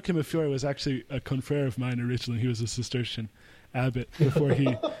figure. Joachim of Fiore was actually a confrere of mine originally. He was a Cistercian abbot before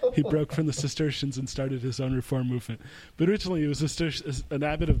he broke from the Cistercians and started his own reform movement. But originally he was an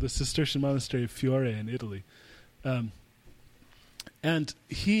abbot of the Cistercian monastery of Fiore in Italy. And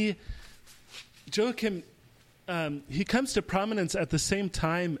Joachim comes to prominence at the same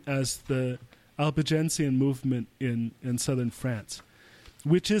time as the Albigensian movement in southern France,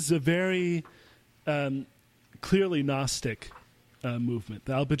 which is a very clearly Gnostic movement.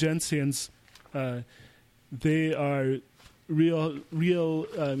 The Albigensians, they are real,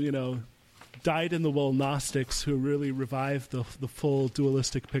 dyed-in-the-wool Gnostics who really revived the full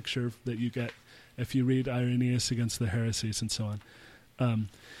dualistic picture that you get if you read Irenaeus Against the Heresies and so on.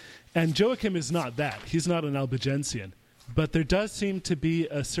 And Joachim is not that. He's not an Albigensian. But there does seem to be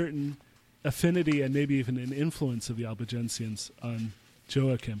a certain affinity and maybe even an influence of the Albigensians on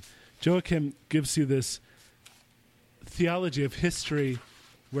Joachim. Joachim gives you this theology of history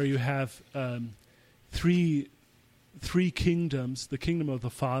where you have three kingdoms. The kingdom of the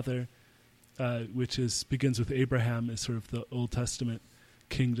Father, which begins with Abraham, is sort of the Old Testament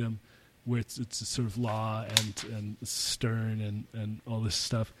kingdom, where it's sort of law and stern and all this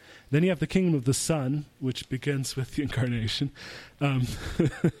stuff. Then you have the kingdom of the Son, which begins with the incarnation. And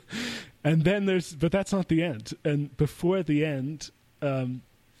then but that's not the end. And before the end,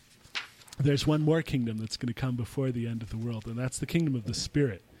 there's one more kingdom that's going to come before the end of the world, and that's the kingdom of the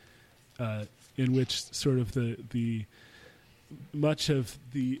Spirit, in which sort of the much of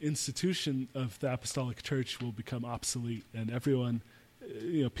the institution of the Apostolic Church will become obsolete, and everyone,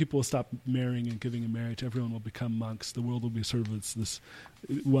 people will stop marrying and giving in marriage. Everyone will become monks. The world will be sort of this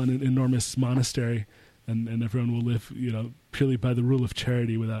one enormous monastery, and everyone will live, purely by the rule of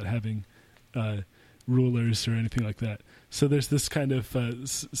charity without having rulers or anything like that. So there's this kind of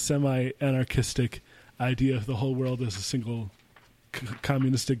semi-anarchistic idea of the whole world as a single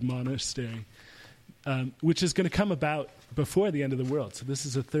communistic monastery, which is going to come about before the end of the world. So this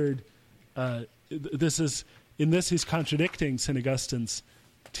is a third. In this, he's contradicting St. Augustine's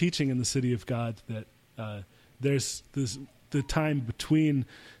teaching in the City of God that there's the time between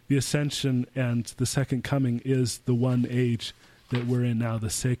the Ascension and the Second Coming is the one age that we're in now, the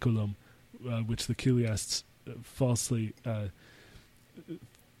Saeculum, which the Chiliasts falsely,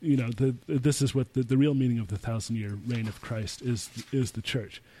 this is what the real meaning of the 1,000-year reign of Christ is the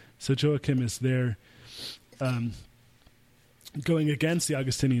Church. So Joachim is there going against the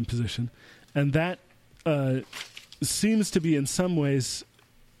Augustinian position, and that seems to be in some ways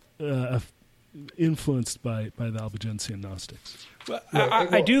influenced by the Albigensian Gnostics. Well,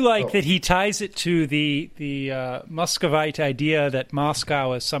 I do like that he ties it to the Muscovite idea that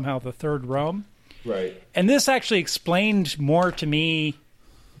Moscow is somehow the third Rome. Right. And this actually explained more to me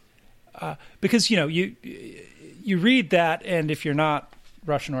because, you read that, and if you're not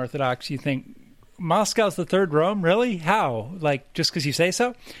Russian Orthodox, you think, Moscow's the third Rome? Really? How? Like, just because you say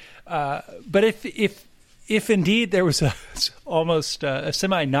so? But if indeed there was almost a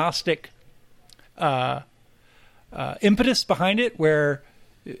semi-Gnostic impetus behind it, where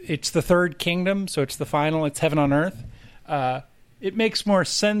it's the third kingdom, so it's the final, it's heaven on earth, it makes more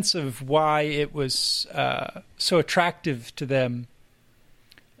sense of why it was so attractive to them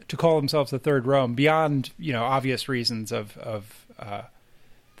to call themselves the Third Rome beyond, obvious reasons of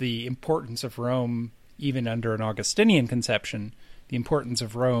the importance of Rome, even under an Augustinian conception, the importance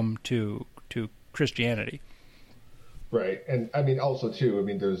of Rome to Christianity. Right. And I mean, also too, I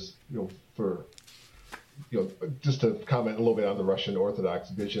mean, there's, just to comment a little bit on the Russian Orthodox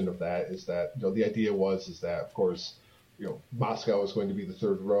vision of that is that, the idea is that, of course, Moscow is going to be the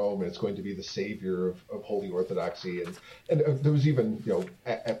Third Rome, and it's going to be the savior of Holy Orthodoxy. And there was even,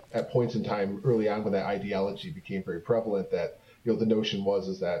 at points in time early on when that ideology became very prevalent that, the notion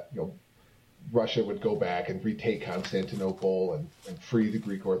is that, Russia would go back and retake Constantinople and free the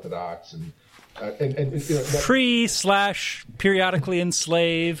Greek Orthodox and free / periodically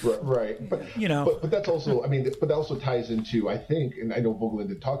enslave. Right. But that's also, but that also ties into, I think, and I know Voegelin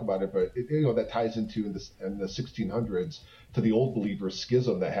did talk about it, but that ties into in the 1600s to the Old Believer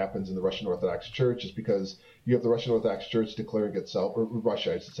schism that happens in the Russian Orthodox Church, is because you have the Russian Orthodox Church declaring itself, or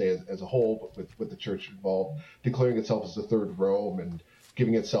Russia, I should say, as a whole, but with the Church involved, declaring itself as the Third Rome and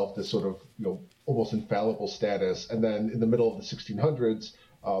giving itself this sort of, almost infallible status. And then in the middle of the 1600s,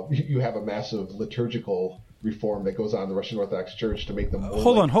 you have a massive liturgical reform that goes on in the Russian Orthodox Church to make them more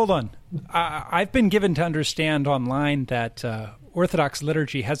Hold on. I've been given to understand online that Orthodox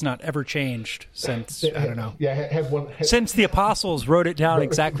liturgy has not ever changed since, I don't know. Yeah, since the apostles wrote it down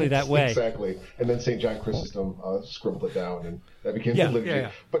exactly that way. Exactly. And then St. John Chrysostom scribbled it down, and that became the liturgy.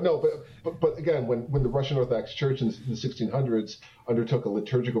 Yeah. But again, when the Russian Orthodox Church in the 1600s undertook a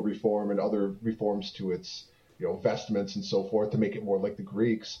liturgical reform and other reforms to its vestments and so forth to make it more like the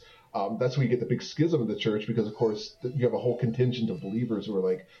Greeks, that's where you get the big schism of the church, because of course you have a whole contingent of believers who are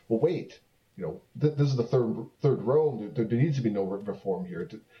like, well, wait, this is the third Rome. There needs to be no reform here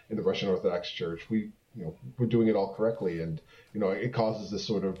in the Russian Orthodox Church. We're doing it all correctly, and it causes this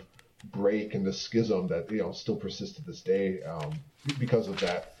sort of break and this schism that still persists to this day because of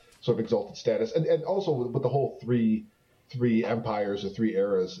that sort of exalted status, and also with the whole three empires or three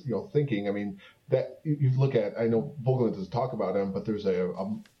eras thinking. I mean, that you look at, I know Voegelin doesn't talk about him, but there's a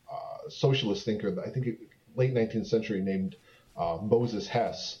socialist thinker, I think late 19th century, named Moses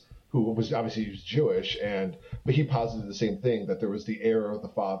Hess, who was obviously Jewish, but he posited the same thing, that there was the era of the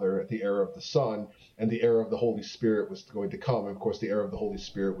Father, the era of the Son, and the era of the Holy Spirit was going to come. And of course, the era of the Holy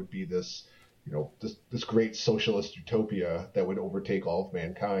Spirit would be this, this great socialist utopia that would overtake all of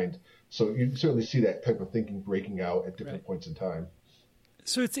mankind. So you certainly see that type of thinking breaking out at different points in time.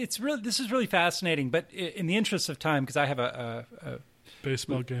 So it's really, this is really fascinating, but in the interest of time, because I have a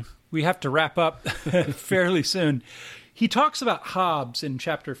baseball game, we have to wrap up fairly soon. He talks about Hobbes in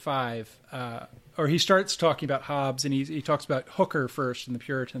chapter 5, or he starts talking about Hobbes, and he talks about Hooker first and the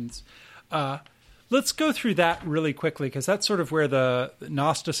Puritans. Let's go through that really quickly, because that's sort of where the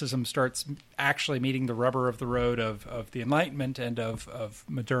Gnosticism starts actually meeting the rubber of the road of the Enlightenment and of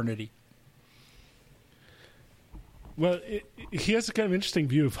modernity. Well, he has a kind of interesting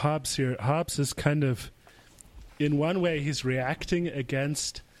view of Hobbes here. Hobbes is kind of, in one way, he's reacting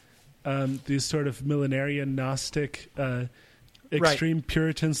against these sort of millenarian Gnostic extreme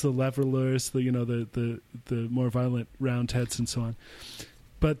Puritans, the levelers, the more violent Roundheads, and so on.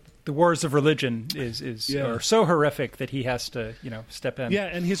 But the wars of religion are so horrific that he has to step in. Yeah,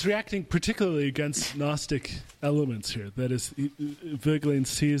 and he's reacting particularly against Gnostic elements here. That is, Voegelin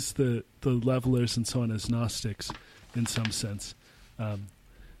sees the levelers and so on as Gnostics in some sense.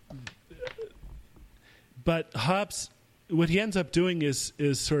 But Hobbes, what he ends up doing is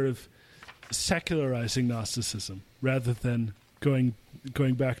sort of secularizing Gnosticism rather than going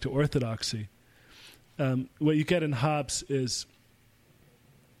back to orthodoxy. What you get in Hobbes is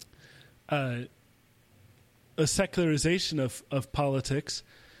a secularization of politics,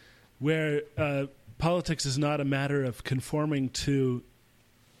 where politics is not a matter of conforming to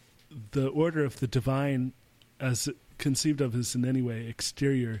the order of the divine as conceived of as in any way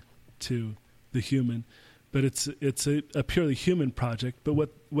exterior to the human, but it's a purely human project. But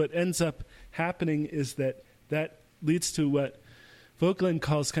what ends up happening is that leads to what Voegelin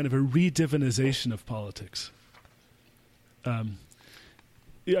calls kind of a redivinization of politics. I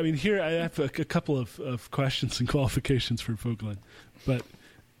mean, here I have a couple of questions and qualifications for Voegelin, but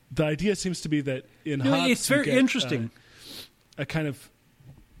the idea seems to be that in Hobbes, it's very interesting. A kind of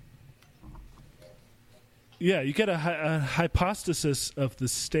you get a hypostasis of the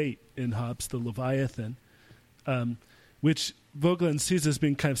state in Hobbes, the Leviathan, which Voegelin sees as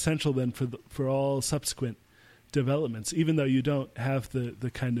being kind of central then for all subsequent developments, even though you don't have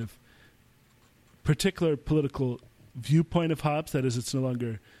the kind of particular political viewpoint of Hobbes, that is, it's no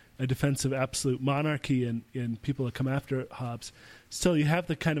longer a defense of absolute monarchy and people that come after Hobbes. Still, you have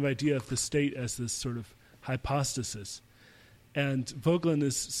the kind of idea of the state as this sort of hypostasis. And Voegelin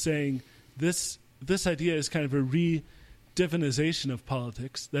is saying this idea is kind of a re-divinization of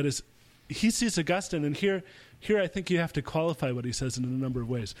politics. That is, he sees Augustine, and here I think you have to qualify what he says in a number of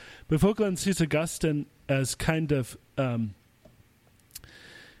ways. But Voegelin sees Augustine as kind of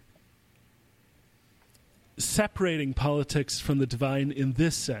separating politics from the divine in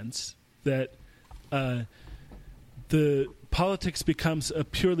this sense, that the politics becomes a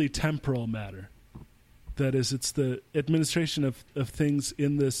purely temporal matter. That is, it's the administration of things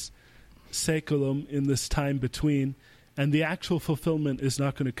in this saeculum, in this time between, and the actual fulfillment is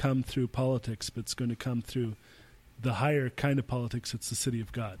not going to come through politics, but it's going to come through the higher kind of politics. It's the city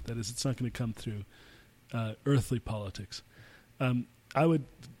of God. That is, it's not going to come through earthly politics. I would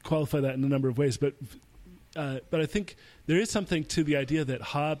qualify that in a number of ways, but I think there is something to the idea that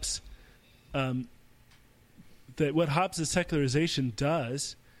Hobbes, that what Hobbes' secularization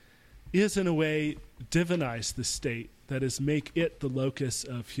does is in a way divinize the state, that is, make it the locus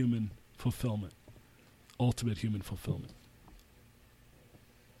of human fulfillment, ultimate human fulfillment.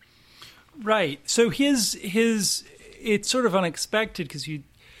 Right. So his it's sort of unexpected because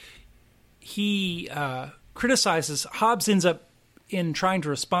he criticizes, Hobbes ends up, in trying to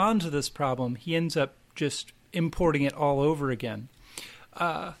respond to this problem, he ends up just importing it all over again.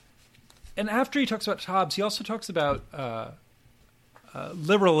 And after he talks about Hobbes, he also talks about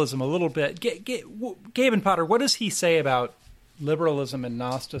liberalism a little bit. Gabe and Potter, what does he say about liberalism and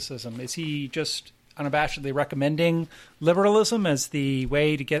Gnosticism? Is he just unabashedly recommending liberalism as the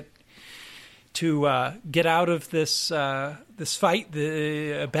way to get out of this fight,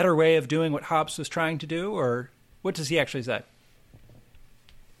 a better way of doing what Hobbes was trying to do, or what does he actually say?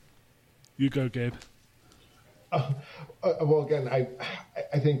 You go, Gabe. Well, again, I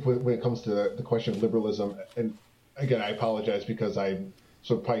think when it comes to the question of liberalism, and again, I apologize because I'm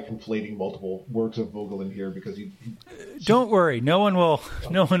sort of probably conflating multiple works of Voegelin here because he don't worry, no one will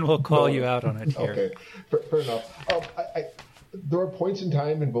call you out on it here. Okay, fair enough. There are points in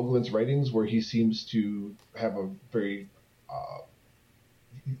time in Voegelin's writings where he seems to have a very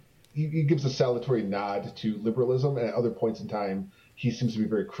he gives a salutary nod to liberalism, and at other points in time he seems to be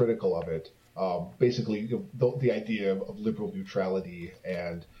very critical of it. Basically, the idea of liberal neutrality,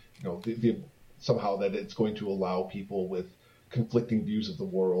 and the somehow that it's going to allow people with conflicting views of the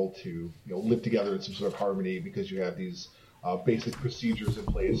world to live together in some sort of harmony because you have these basic procedures in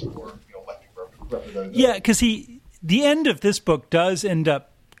place for electing representatives. Yeah, because the end of this book does end up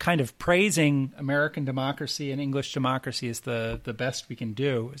kind of praising American democracy and English democracy as the best we can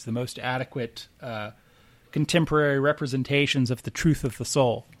do, as the most adequate contemporary representations of the truth of the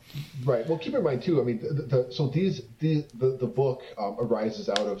soul. Right. Well, keep in mind too. I mean, the book arises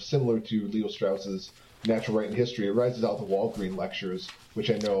out of, similar to Leo Strauss's Natural Right and History. It arises out of the Walgreen lectures, which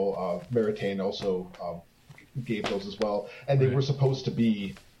I know Maritain also gave those as well, and they were supposed to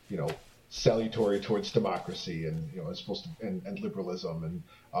be, salutary towards democracy and as supposed to and liberalism, and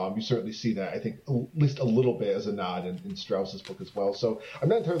you certainly see that, I think, at least a little bit as a nod in Strauss's book as well. So I'm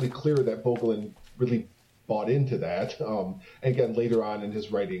not entirely clear that Voegelin really bought into that. And again, later on in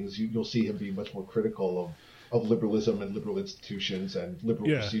his writings, you'll see him be much more critical of liberalism and liberal institutions and liberal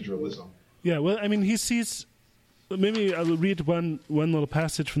proceduralism. Yeah, well, I mean, he sees... Maybe I'll read one little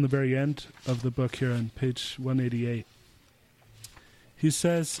passage from the very end of the book here on page 188. He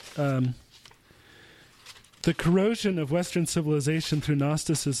says, the corrosion of Western civilization through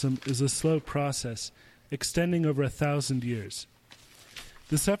Gnosticism is a slow process, extending over 1,000 years.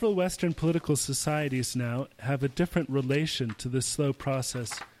 The several Western political societies now have a different relation to this slow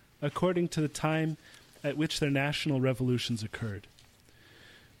process according to the time at which their national revolutions occurred.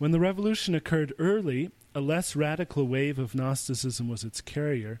 When the revolution occurred early, a less radical wave of Gnosticism was its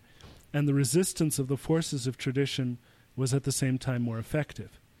carrier, and the resistance of the forces of tradition was at the same time more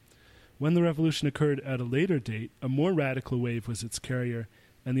effective. When the revolution occurred at a later date, a more radical wave was its carrier,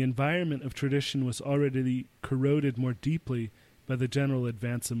 and the environment of tradition was already corroded more deeply by the general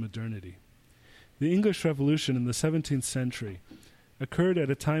advance of modernity. The English Revolution in the 17th century occurred at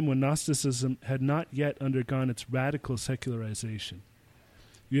a time when Gnosticism had not yet undergone its radical secularization.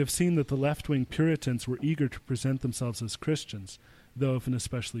 You have seen that the left-wing Puritans were eager to present themselves as Christians, though of an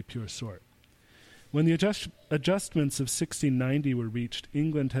especially pure sort. When the adjustments of 1690 were reached,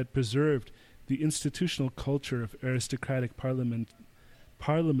 England had preserved the institutional culture of aristocratic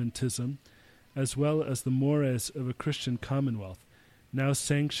parliamentism, as well as the mores of a Christian commonwealth, now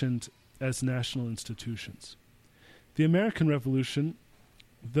sanctioned as national institutions. The American Revolution,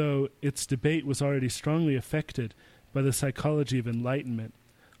 though its debate was already strongly affected by the psychology of Enlightenment,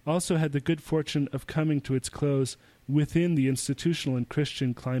 also had the good fortune of coming to its close within the institutional and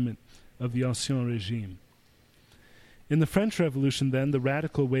Christian climate of the Ancien Régime. In the French Revolution, then, the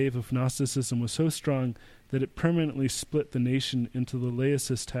radical wave of Gnosticism was so strong that it permanently split the nation into the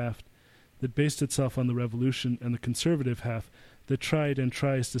laicist half that based itself on the Revolution and the conservative half that tried and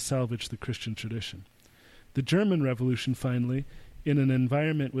tries to salvage the Christian tradition. The German Revolution, finally, in an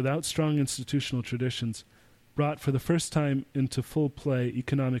environment without strong institutional traditions, brought for the first time into full play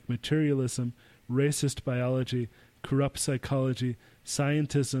economic materialism, racist biology, corrupt psychology,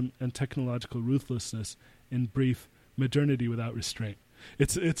 scientism, and technological ruthlessness. In brief, modernity without restraint.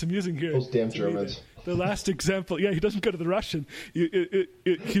 It's amusing here. Those damn Germans. The last example, he doesn't go to the Russian.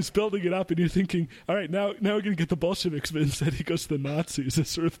 He's building it up, and you're thinking, all right, now we're going to get the Bolsheviks, but instead he goes to the Nazis. It's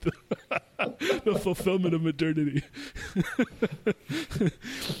sort of the fulfillment of modernity.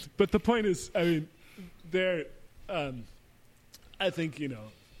 But the point is, I mean, I think,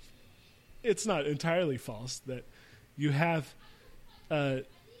 it's not entirely false that you have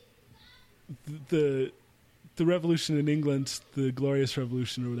the revolution in England, the Glorious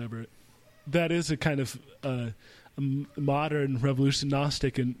Revolution or whatever, that is a kind of a modern revolution,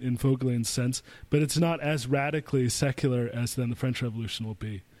 Gnostic in Voegelin's sense, but it's not as radically secular as then the French Revolution will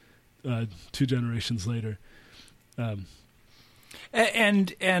be 2 generations later.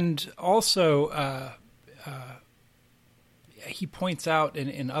 And also, he points out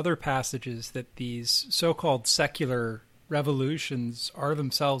in other passages that these so-called secular revolutions are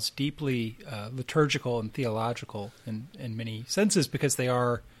themselves deeply liturgical and theological in many senses, because they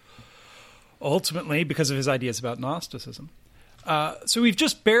are ultimately because of his ideas about Gnosticism. So we've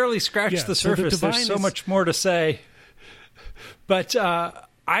just barely scratched the surface. There's so much more to say. But I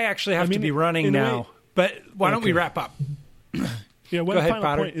actually have to be running now. But why don't we wrap up? One Go ahead, final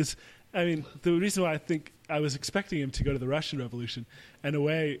Potter. point is, the reason why I think I was expecting him to go to the Russian Revolution, in a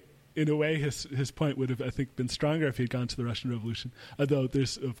way, his point would have, I think, been stronger if he had gone to the Russian Revolution. Although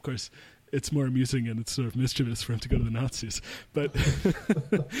there's, of course, it's more amusing and it's sort of mischievous for him to go to the Nazis. But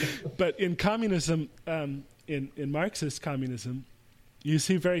but in communism, in Marxist communism, you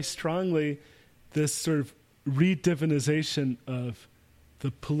see very strongly this sort of redivinization of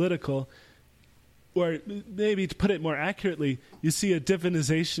the political, or maybe to put it more accurately, you see a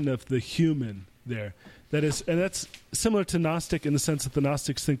divinization of the human there. That is, and that's similar to Gnostic in the sense that the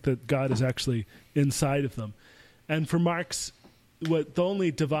Gnostics think that God is actually inside of them. And for Marx, what the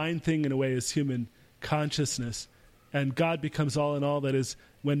only divine thing in a way is human consciousness, and God becomes all in all. That is,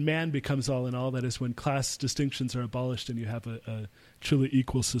 when man becomes all in all. That is, when class distinctions are abolished and you have a truly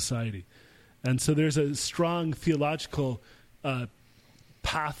equal society. And so there's a strong theological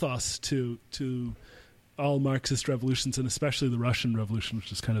pathos to all Marxist revolutions, and especially the Russian Revolution,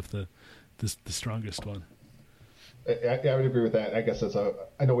 which is kind of the strongest one. I would agree with that. I guess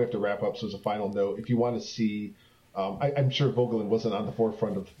I know we have to wrap up, so as a final note, if you want to see, I'm sure Voegelin wasn't on the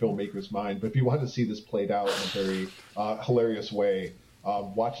forefront of the filmmaker's mind, but if you want to see this played out in a very hilarious way,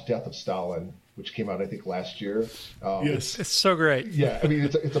 watch Death of Stalin, which came out, I think, last year. Yes. It's so great. Yeah, I mean,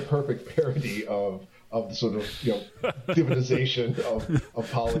 it's a perfect parody of the sort of divinization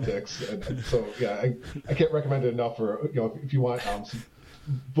of politics, and so yeah, I can't recommend it enough for if you want some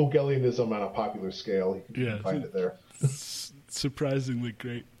Voegelianism on a popular scale, you can find it there. Surprisingly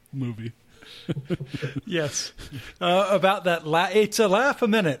great movie. Yes, about that. It's a laugh a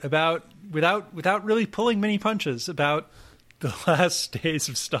minute about without really pulling many punches about the last days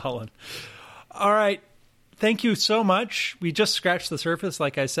of Stalin. All right. Thank you so much. We just scratched the surface,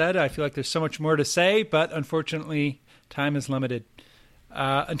 like I said. I feel like there's so much more to say, but unfortunately, time is limited.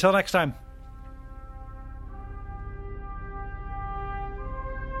 Until next time.